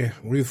 Yeah,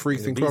 we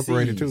Freaks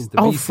Incorporated too. The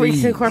Oh, BCs.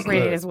 Freaks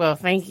Incorporated Look, as well.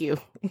 Thank you.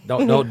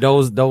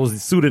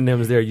 those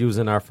pseudonyms they're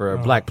using are for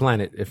Black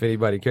Planet. If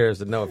anybody cares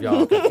to know, if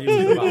y'all are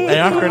confused about Hey,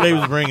 I heard they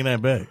was bringing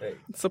that back. They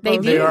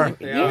Supposedly. did. are.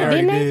 Yeah, They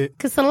didn't they? did.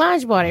 Because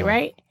Solange bought it,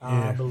 right?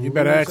 You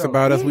better ask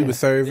about us. We was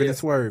serving and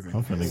swerving.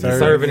 I'm finna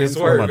Serving and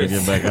I'm about to swerving.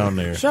 get back on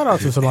there. Shout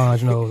out to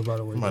Solange Knowles, by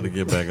the way. I'm about to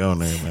get back on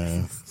there,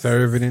 man.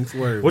 Serving and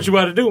swerving. What you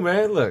about to do,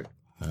 man? Look,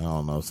 I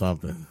don't know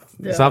something.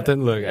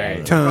 something. Look,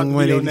 hey, tongue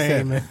Fuck your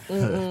name, 187?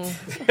 man.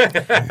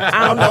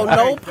 I don't know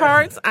no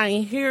parts. I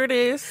ain't hear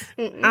this.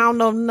 I don't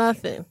know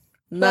nothing.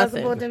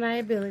 Nothing. Plausible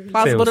deniability.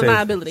 Plausible say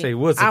deniability.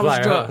 wood I was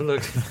supplier. Huh? drunk.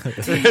 Look,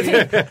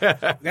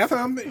 That's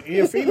how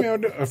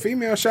a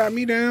female shot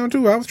me down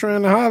too. I was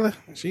trying to holler.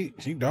 She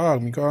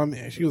dogged me, called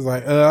me. She was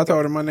like, I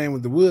told her my name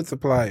was the wood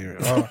supplier.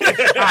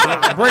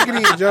 Break it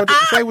in, Joe.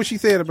 Say what she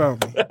said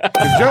about me.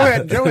 'Cause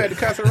Joe had to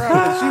cuss her out.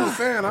 But she was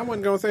fine. I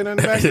wasn't gonna say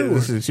nothing back to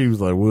her. She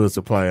was like, wood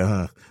supplier,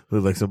 huh?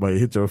 Look like somebody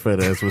hit your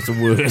fat ass with some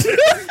wood.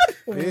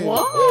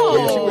 Whoa.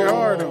 Yeah, she went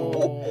hard on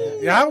me.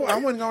 Yeah, I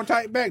wasn't gonna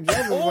type back. Joe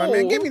was like,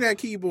 man, give me that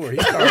keyboard.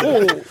 He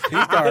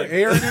started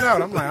airing it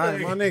out. I'm like, all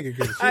right, my nigga,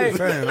 because she was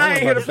fine. I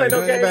ain't here to play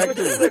no games back with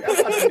to you. her. Look, I'm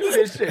about to do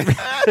this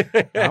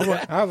shit. I was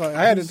like,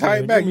 I had to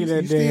type back. Give me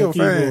You that still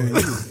damn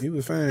fine. You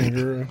was fine,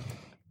 girl.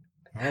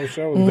 I was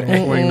sure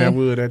swing that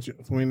wood at you.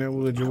 Swing that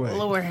wood your way.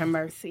 Lord have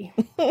mercy.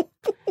 Go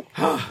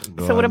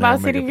So what on about there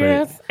and City make a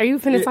Girls? Are you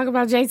finna talk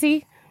about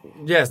JT?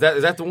 Yes,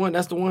 is that the one?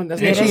 That's the one. That's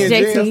Yeah, the that's she in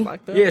jail. JT.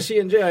 Like that. Yeah, she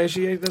in jail. Ain't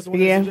she? That's the one.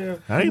 Yeah. That's in jail.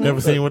 I ain't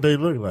never seen what they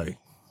look like.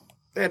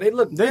 Yeah, they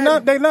look. They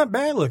not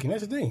bad looking.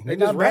 That's the thing. They just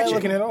not bad ratchet.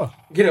 looking at all.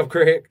 Get up,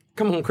 Craig.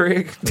 Come on,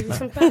 Craig.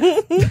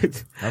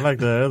 I like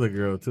that other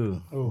girl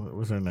too.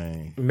 What's her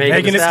name?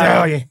 Megan Thee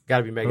Stallion.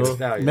 Gotta be Megan Thee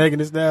Stallion. Megan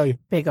Thee Stallion.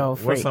 Big old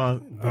freak. What song?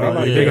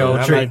 Big old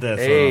I treat. like that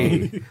song.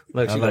 Hey,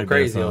 look, I she like go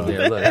crazy that on song.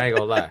 there. Look, I ain't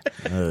gonna lie.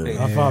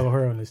 I follow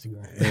her on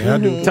Instagram. Yeah, I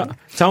do.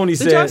 Tony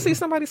Did y'all said, see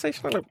somebody say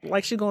she look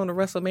like she going to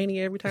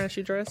WrestleMania every time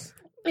she dress?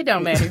 It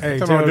don't matter. Hey,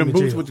 Talking about tell them them to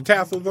boots chill. with the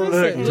tassels on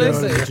Listen, it.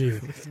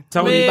 listen.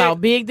 Tony, Man.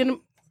 About big than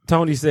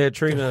Tony said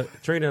Trina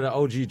the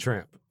OG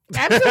tramp.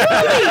 absolutely.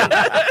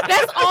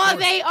 That's all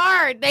they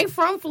are. They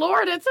from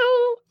Florida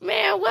too.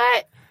 Man,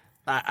 what?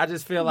 I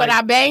just feel like But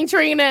I bang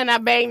Trina and I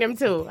bang them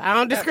too. I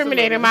don't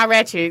discriminate in my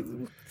ratchet.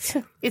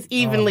 It's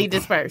evenly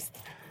dispersed.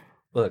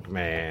 look,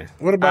 man.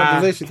 What about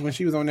Delicious when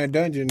she was on that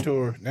dungeon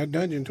tour? That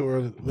dungeon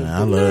tour. Man, I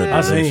love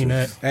I seen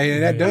that. Hey,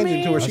 that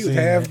dungeon tour, she was seen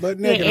half that. butt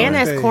Yeah, naked. and on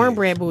that's stage.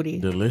 cornbread booty.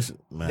 Delicious.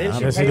 Man, Didn't I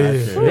she, Yes, like it that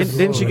is. shit.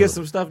 didn't she get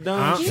some stuff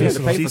done? She had to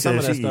pay She for some said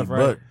of that she stuff, eat right?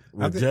 butt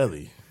with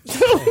jelly.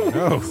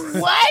 No.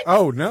 What?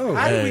 Oh, no.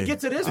 How did we Hey, get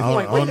to this on,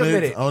 point? Wait on a this,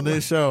 minute. on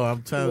this show,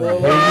 I'm telling you. Here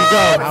you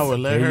go. I would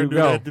let Here her you do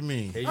go. that to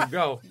me. Here you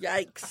go.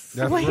 Yikes.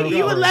 That's Wait, real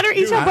you would good. let her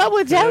eat your butt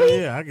with Hell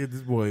jelly? yeah, I get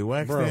this boy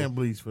wax and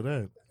bleach for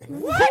that.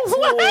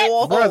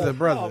 What?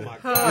 Brother.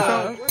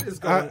 What is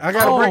going I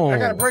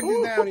gotta break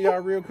this down to y'all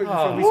real quick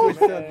before we switch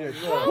subjects.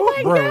 Oh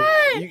my Bro,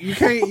 God. you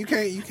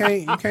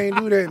can't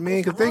do that,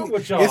 man. Cause wrong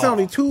with y'all? it's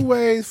only two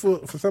ways for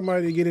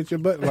somebody to get at your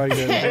butt like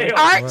that.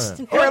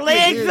 Arched or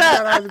legs It up.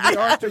 gotta either be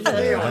arched or your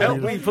Help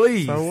me,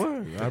 please. So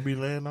what? I be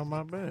laying on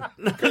my back.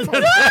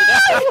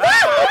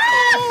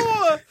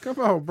 Come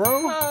on,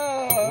 bro.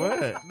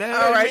 What?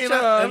 All right, y'all.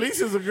 At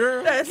least it's a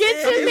girl. Get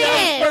your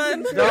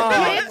man.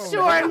 Get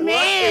your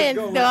man,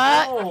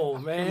 dog. Oh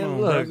man, Come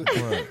on, look.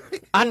 brother.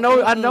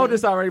 I know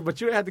this already,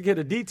 but you have to get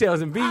the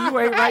details. And B, you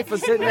ain't right for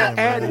sitting there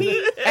adding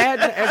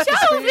the extra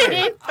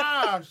spin.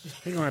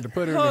 He gonna have to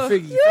put her in the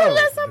figgy. You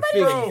let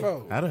somebody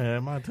I done had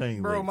my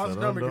tank. Bro, licked, my so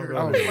stomach don't hurt.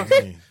 go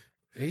with me.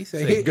 He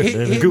said,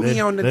 hit me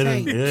on the They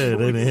tank. done- Yeah,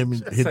 they done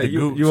hit Say the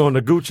you, gooch. you on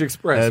the Gooch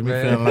Express, Had me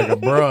man. feeling like a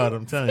broad.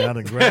 I'm telling you, I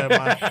done grabbed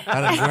my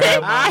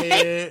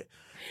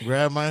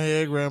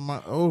head, grab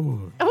my.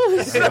 Oh,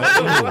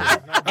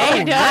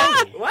 Hey,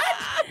 dog.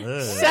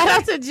 yeah. Shout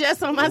out to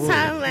Jess on my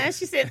timeline.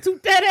 She said,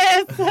 toot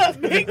that ass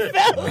up, big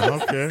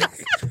fella. Okay.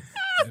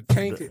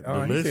 Tainted.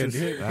 Oh, he said, Delicious.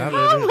 hit. I Oh,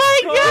 let my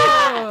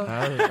God.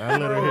 I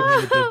let her hit me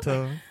with that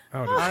tongue. Oh,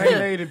 I the ain't taint.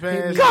 made it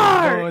past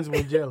Guard. buns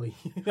with jelly.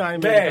 I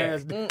ain't made Bad. it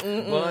past. Buns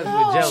with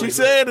jelly. She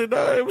said it.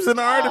 It was in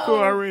the article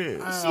I read.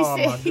 She Oh,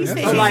 said, my he said,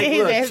 goodness. Like, his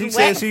look, ass She wet.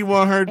 said she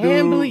want her and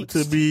dude bleached.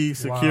 to be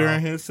secure in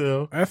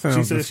himself. That sounds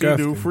She said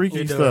disgusting. she do freaky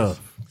It does.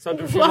 stuff. So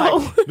do she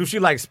Whoa. do she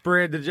like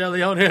spread the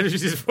jelly on there? Or she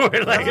just pour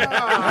it like You don't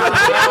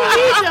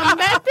need the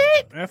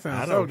method? That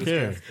sounds I so don't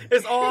disgusting. care.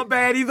 it's all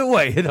bad either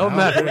way. It don't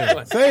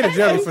matter. Say the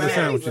jelly for the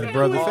sandwiches,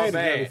 brother. All Say the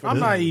bad. jelly for I'm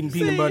the not eating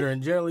peanut butter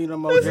and jelly no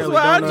more. This is jelly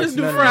why I donuts, just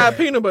do none of fried that.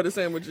 peanut butter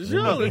sandwiches.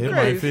 Y'all It are might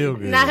crazy. feel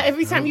good. Now,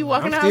 every time you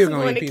walk in the I'm house still and go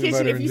gonna in the eat peanut kitchen,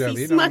 butter if and you jelly.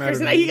 see It don't matter Smuckers,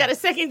 to now me. you got to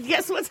second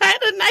guess what kind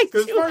of night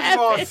Because you first of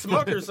all, having.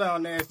 Smuckers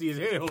sound nasty as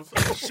hell.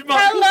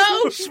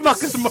 Hello?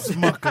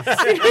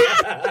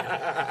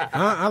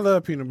 I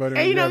love peanut butter.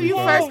 And you know, jelly. you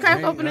first crack I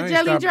ain't- open I a ain't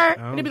jelly stopping. jar, I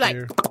and don't it be like,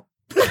 care.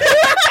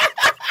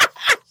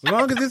 As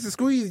long as it's a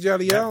squeeze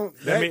jelly, I don't.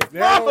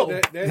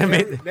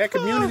 That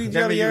community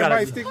jelly, you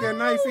everybody gotta- stick that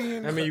knife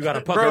in. I mean, you got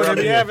to pucker Bro, up. they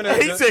be here. having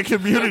He that. said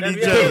community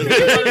jelly.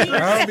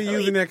 I don't be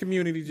using that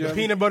community jelly.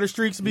 Peanut butter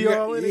streaks be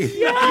all in it.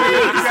 Get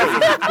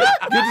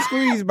the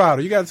squeeze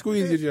bottle. You got to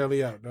squeeze your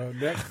jelly out, dog.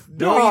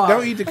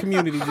 Don't eat the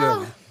community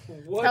jelly.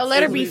 so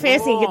let her be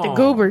fancy and get the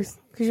goobers.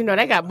 Because, you know,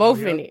 they got both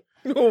in it.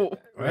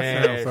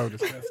 That sounds so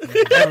disgusting.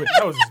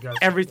 That was disgusting.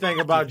 Everything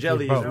about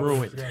jelly is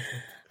ruined.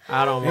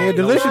 I don't Yeah, want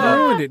Delicious no-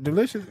 ruined it.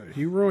 Delicious,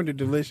 you ruined it.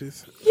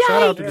 Delicious.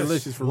 Shout out to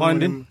Delicious for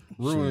London.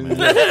 ruining.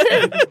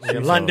 Yeah,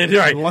 London,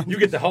 right? You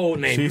get the whole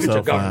name. She's You get so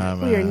your government.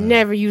 fine, We are man.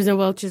 never using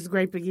Welch's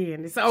grape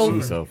again. It's over.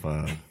 She's so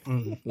fine.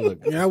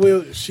 Yeah, I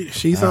will.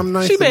 She's something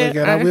nice She to look bad.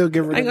 at. I will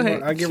give her. Ain't The, gonna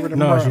hate. I give her the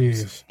No, props. she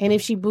is. And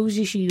if she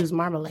bougie, she use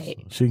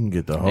marmalade. She can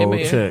get the whole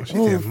Amen. check. She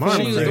said She used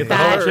marmalade, the the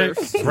whole check.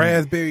 preserves.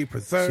 raspberry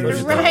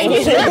preserve. Right.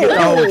 She get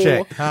the whole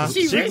check. Huh?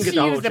 She She can rich, get she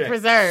the whole use the check.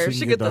 preserve.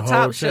 She get the whole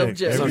top shelf check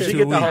jelly. So every she 2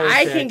 get the weeks. whole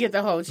I check. can get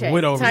the whole check.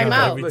 With overtime. Time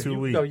out. Every Look, 2 you-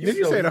 weeks. no, you Did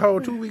you still- say the whole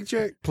 2-week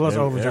check? Plus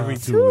overtime. Every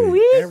 2 2 weeks.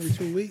 weeks? Every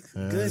 2 weeks.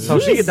 Good. So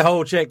she get the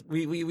whole check.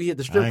 We hit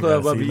the I strip ain't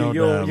club gotta up see no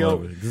you. dime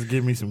of it. Just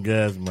give me some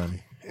gas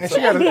money. And she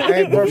got a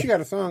hey, bro. She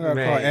got a song out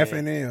Man.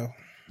 called FNL.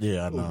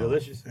 Yeah, I know.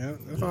 Delicious. Yeah,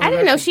 that song I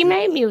didn't got- know she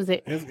made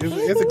music.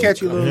 It's a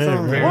catchy little Yeah,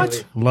 song. man.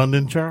 What?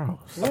 London Charles.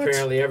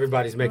 Apparently,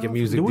 everybody's making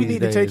music. Do we these need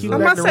to days. take you I'm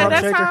back about to to say Rock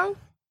that Shaker? song.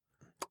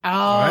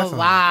 Oh, song.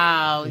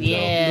 wow. Do we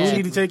Yeah.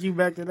 need to take you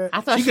back to that?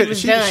 I thought She she could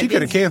was done. she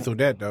could have canceled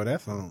that though.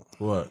 That song.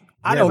 What?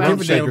 I Yeah, don't Rock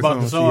give a damn Shaker about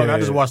the song, song. I yeah.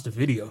 just watched the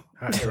video.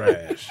 Hot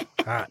trash.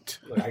 Hot.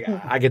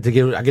 I get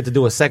to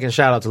do a second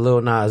shout out to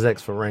Lil Nas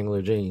X for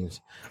Wrangler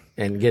jeans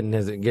and getting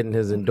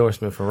his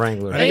endorsement for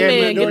Wrangler. They gave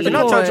Amen. me Get the Can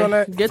I touch on coin.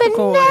 that? Get the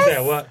coin.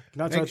 Yeah, what?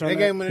 Can I They, touch on they that?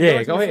 gave me an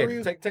Yeah, go endorsement ahead. for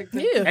real?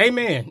 Take.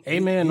 Yeah.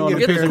 Amen on You the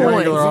get pair the of coins.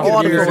 regular You get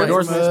all the the coins.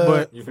 endorsements,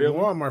 but You From feel me?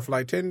 Walmart for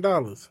like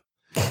 $10.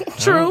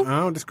 True. I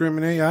don't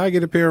discriminate. I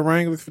get a pair of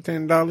Wranglers for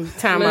 $10.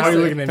 Time why out. you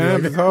looking at me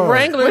Times like is that? hard.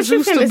 Wranglers What you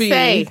used to finna be.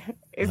 say?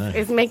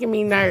 It's making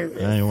me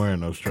nervous. I ain't wearing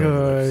no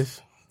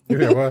stranglers. Cause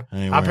Yeah, what?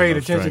 ain't I wearing paid no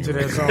attention to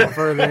that stranglers. song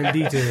further in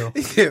detail.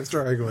 Yeah,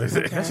 stranglers.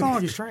 That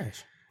song is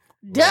trash.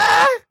 Duh.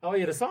 Oh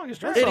yeah, the song is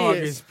That trash. song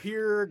is. is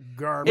pure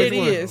garbage. It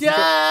is. Duh.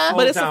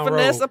 But it's a Hometown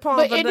finesse Road. upon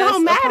But finesse it don't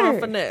upon matter.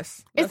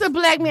 finesse. It's a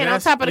black man on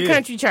That's top of the it.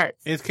 country chart.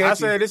 It's I catchy.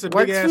 said it's a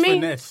Works big for ass me.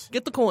 finesse.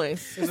 Get the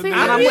coins. See, And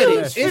I'm with huge it.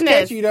 It's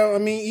finesse. catchy though. I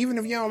mean, even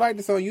if you don't like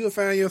the song, you'll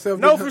find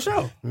yourself. No, getting- for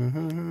sure.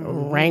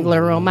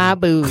 Wrangler on my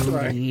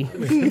booty.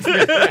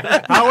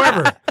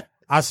 However,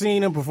 I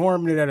seen him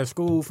performing it at a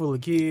school full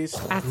of kids.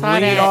 I saw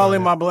Lean that. all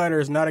in my bladder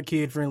is not a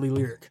kid friendly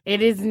lyric.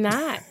 It is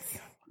not.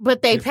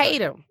 But they paid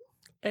him.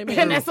 Amen.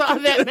 And that's all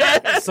that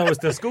matters. So it's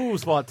the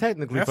school's fault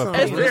technically That for song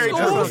It's is the very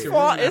school's good.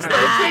 fault. It's the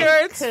I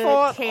parents' could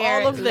fault.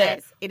 care All of that.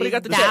 less. It But he is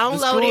got the check. The school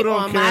downloaded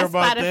don't on care my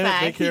about that. They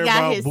Spotify. He care got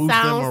about his boosting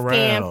sound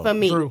scan morale. for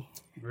me. True.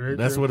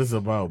 That's what it's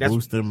about. That's-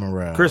 boosting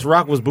morale. Chris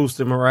Rock was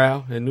boosting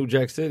morale in New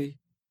Jack City.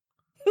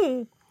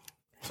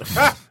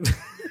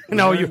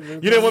 No, you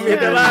didn't want me to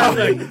hit that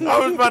line. I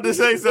was about to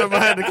say something.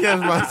 I had to catch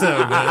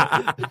myself,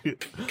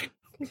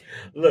 man.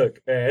 Look,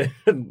 man.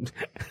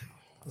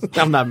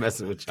 I'm not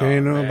messing with you.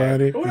 Ain't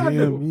nobody.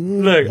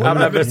 Look, I'm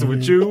not messing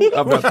with you.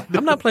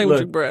 I'm not playing with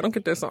Look. you, bro. Don't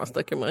get that song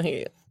stuck in my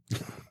head.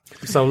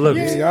 So look,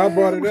 Yeah, y'all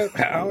brought it up.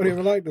 I don't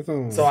even like the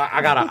song. so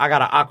I got an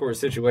awkward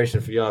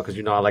situation for y'all because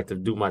I like to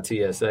do my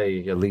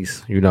TSA at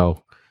least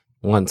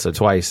once or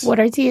twice. What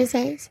are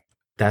TSAs?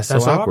 That's so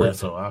That's so awkward. That's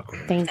so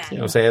awkward. Thank You know you.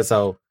 what I'm saying?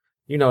 So,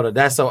 you know,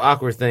 that's so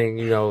awkward thing,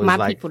 you know, is My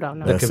like people don't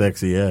know. That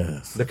sexy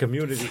ass. the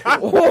community.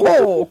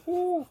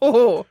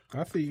 Oh,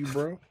 I see you,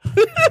 bro.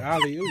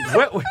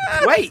 Alley-oop.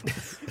 Wait.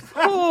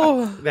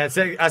 oh. That's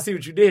I see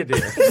what you did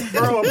there.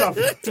 Bro, I'm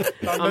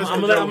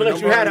I'm gonna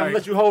let you have that. I'm gonna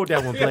let you hold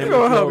that one, play.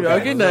 Go home, y'all.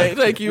 Good night.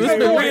 Thank you. It's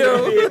been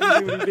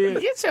real.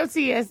 Get your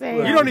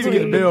TSA. You don't even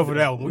get a bill for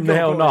that one. We gonna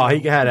Hell go no, in.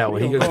 he can have that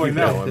one. He We can gonna keep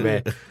go in that now. one,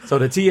 man. So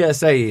the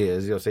TSA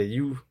is, you know, say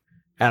you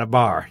at a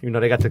bar. You know,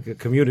 they got the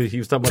community. He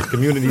was talking about the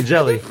community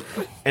jelly,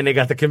 and they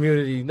got the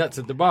community nuts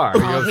at the bar.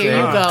 You know Oh, what I'm here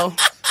you go.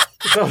 saying?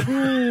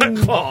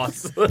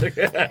 Pause.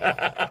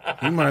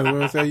 You might as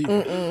well say you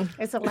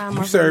It's a lot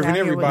more. you serving fun out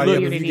here with everybody up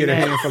if you community get a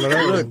nuts. handful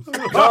of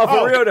those. No,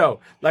 for real though.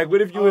 Like,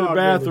 what if you in the Oh,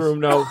 bathroom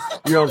though?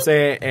 You know what I'm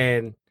saying?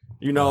 And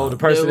you know the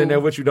person in there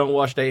with you don't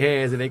wash their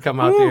hands, and they come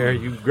out there.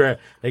 You grab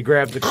some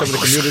of the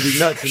community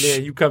nuts, and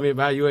then you come in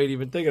by you ain't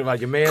even thinking about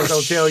it. Your man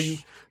don't tell you.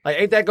 Like,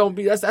 ain't that gonna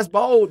be that's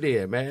bold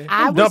there, man?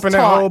 I was dumping that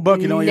taught whole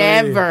bucket on your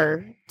head.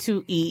 never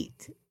to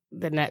eat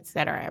the nuts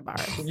that are at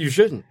bars. You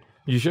shouldn't.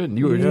 You shouldn't.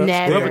 You were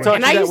Never. Whoever taught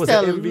And you I that used was to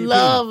an MVP.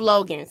 love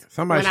Logan's.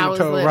 Somebody when should I have was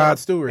told little. Rod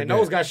Stewart. And that.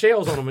 those got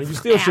shells on them, and you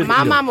still And shouldn't. my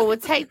do it. mama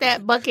would take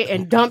that bucket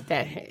and dump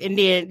that, and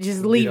then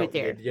just leave it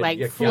there, like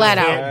you flat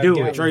can't out.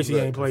 do it. Tracy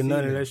ain't play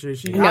none of that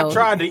shit. No. I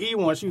tried to eat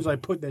one. She was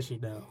like, "Put that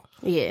shit down."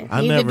 Yeah,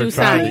 I you never could do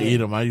tried to something. eat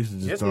them. I used to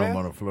just Yes, throw them ma'am.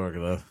 on the floor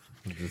because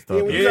I just Yeah, thought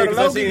when they you got a because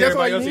I Logan, seen that's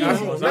why everybody you else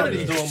eat eat them. them. I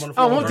just threw them on the I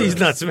floor. want these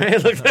nuts,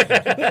 man.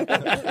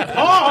 Look.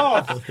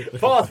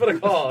 Pause for the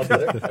cause.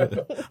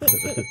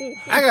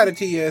 I got a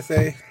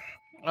TSA.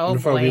 Oh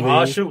Before we boy,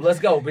 Oh shoot, let's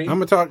go, B. I'm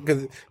gonna talk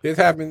because this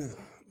happened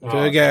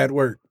to a guy at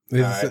work.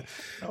 This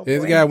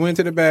guy went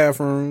to the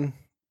bathroom,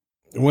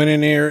 went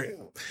in there.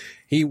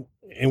 It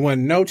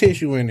wasn't no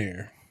tissue in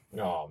there.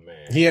 Oh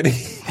man, He had to,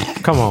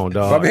 come on, my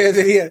dog. man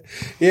said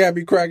he had to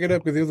be cracking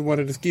up because he was one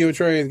of the skilled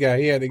trades guy.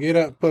 He had to get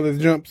up, pull his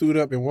jumpsuit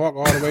up, and walk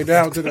all the way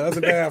down to the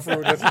other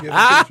bathroom just to get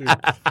the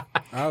tissue.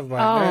 I was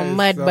like, oh man,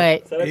 mud so-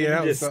 butt. So that Yeah, you that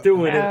was just so-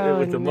 stewing it Oh,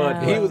 with the mud. no.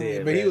 He butt was,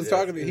 there, but he man. was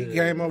talking. He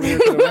came over here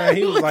to the line.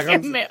 He was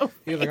like,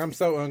 Look I'm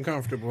so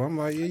uncomfortable. I'm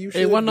like, yeah, you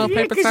should. It wasn't no be.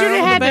 paper because you towel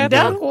done in the had the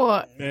bathroom. duck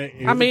walk.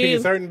 I mean,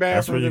 certain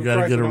That's bathrooms. when you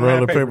gotta get a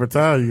roll of paper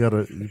towel.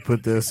 You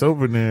put that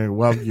soap in there and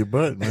wipe your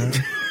butt, man.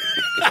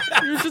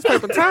 You just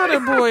paper towel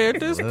that boy at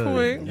this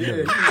point.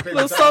 Yeah,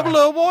 Little soap,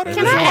 little water.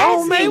 Can This I is ask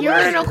homemade a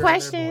urinal work.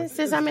 question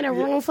since I'm in a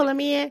room full of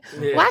men?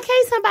 Yeah. Why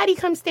can't somebody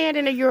come stand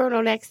in a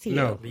urinal next to you?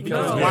 No,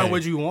 Because Why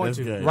would you want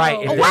to? That's right.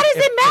 Oh, why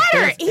does it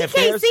matter? He if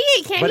can't there's- see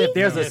it, can But he? if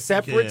there's a Yes, you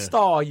separate can.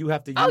 stall, you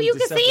have to use Oh, you the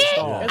can see separate it?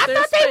 stall. I If thought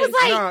there's they was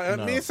space. like,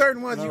 no, I mean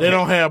certain ones. You They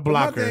don't have But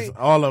my blockers. thing-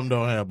 All of them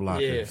don't have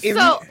blockers. Yeah. If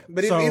So-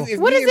 but So- if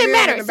what me does and it Bill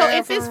matter? in the So if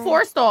it's bathroom-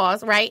 4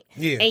 stalls, right?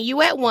 Yeah. And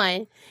you at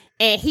 1,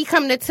 and he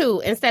come to 2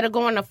 instead of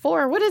going to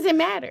 4, what does it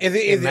matter? Is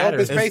it open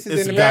matters. spaces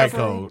It's in a the guy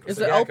bathroom? code. Is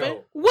it open?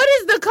 What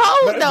is the code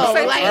But- though?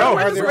 Say- Like, no, are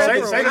where's the there-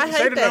 restroom? I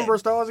Say hate the that. number of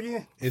stars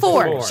again. It's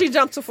 4. She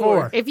jumped to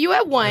 4. If you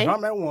at If 1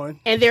 I'm at 1.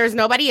 and there's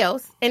nobody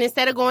else, and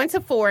instead of going to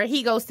 4,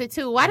 he goes to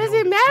 2, why does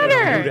it You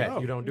matter? do that.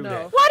 You don't do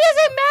that. Why does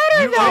it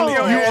matter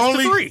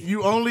though?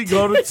 You only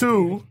go to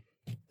 2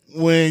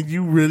 when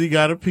you really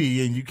gotta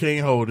pee and you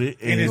can't hold it,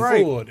 and it's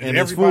Right. full, and And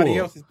it's everybody full.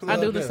 else is I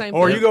plugged do the up. same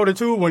Or thing. you go to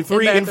 2 when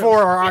 3 and bathroom.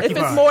 4 are If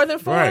occupied. it's more than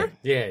 4, Right.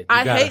 Yeah, you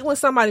I gotta- hate when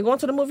somebody going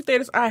to the movie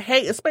theaters. I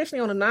hate, especially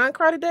on a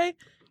non-crowded day.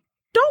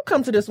 Don't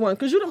come to this one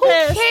because you done Who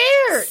passed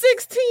cares?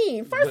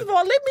 16. First of all,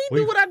 let me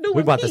do what I do. We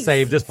in about to peace.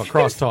 save this for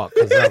crosstalk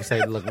because I'm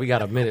saying, look, we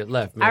got a minute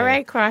left, man. All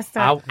right,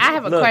 crosstalk. I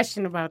have a look.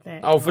 question about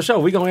that. Oh, for sure.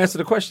 We gonna answer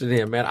the question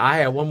then, man. I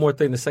had one more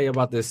thing to say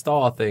about this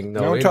stall thing,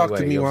 though. Don't talk to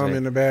anyway, me you know while what I'm in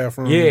saying? the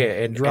bathroom.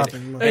 Yeah, and-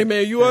 dropping. Hey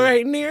man, you all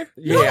right in there?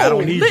 Yeah, I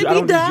don't need let you. I me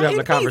don't need you die having in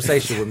a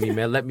conversation with me,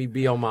 man. Let me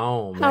be on my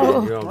own, man.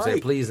 Oh. You know what I'm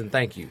saying? Please and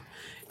thank you.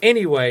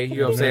 Anyway,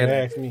 you know what I'm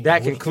Ask me, saying? That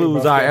what you concludes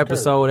think about our Steph Curry?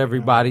 episode,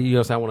 everybody. You know what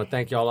I'm saying? I want to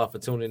thank y'all all for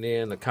tuning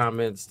in, the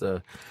comments,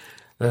 it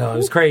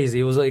was crazy.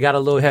 It got a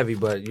little heavy,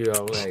 but you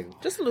know, like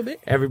Just a little bit.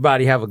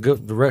 everybody have a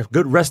good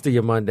rest of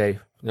your Monday. You know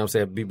what I'm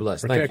saying? Be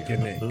blessed. Thank Protect you.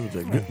 your neck. Who's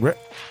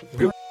that?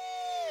 Good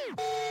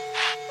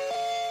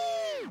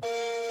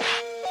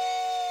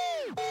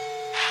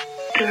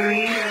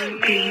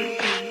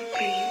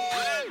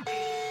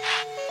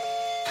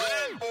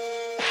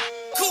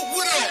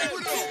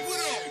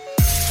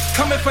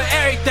Coming for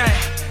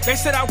everything. They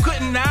said I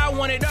couldn't, now I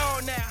want it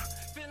all now.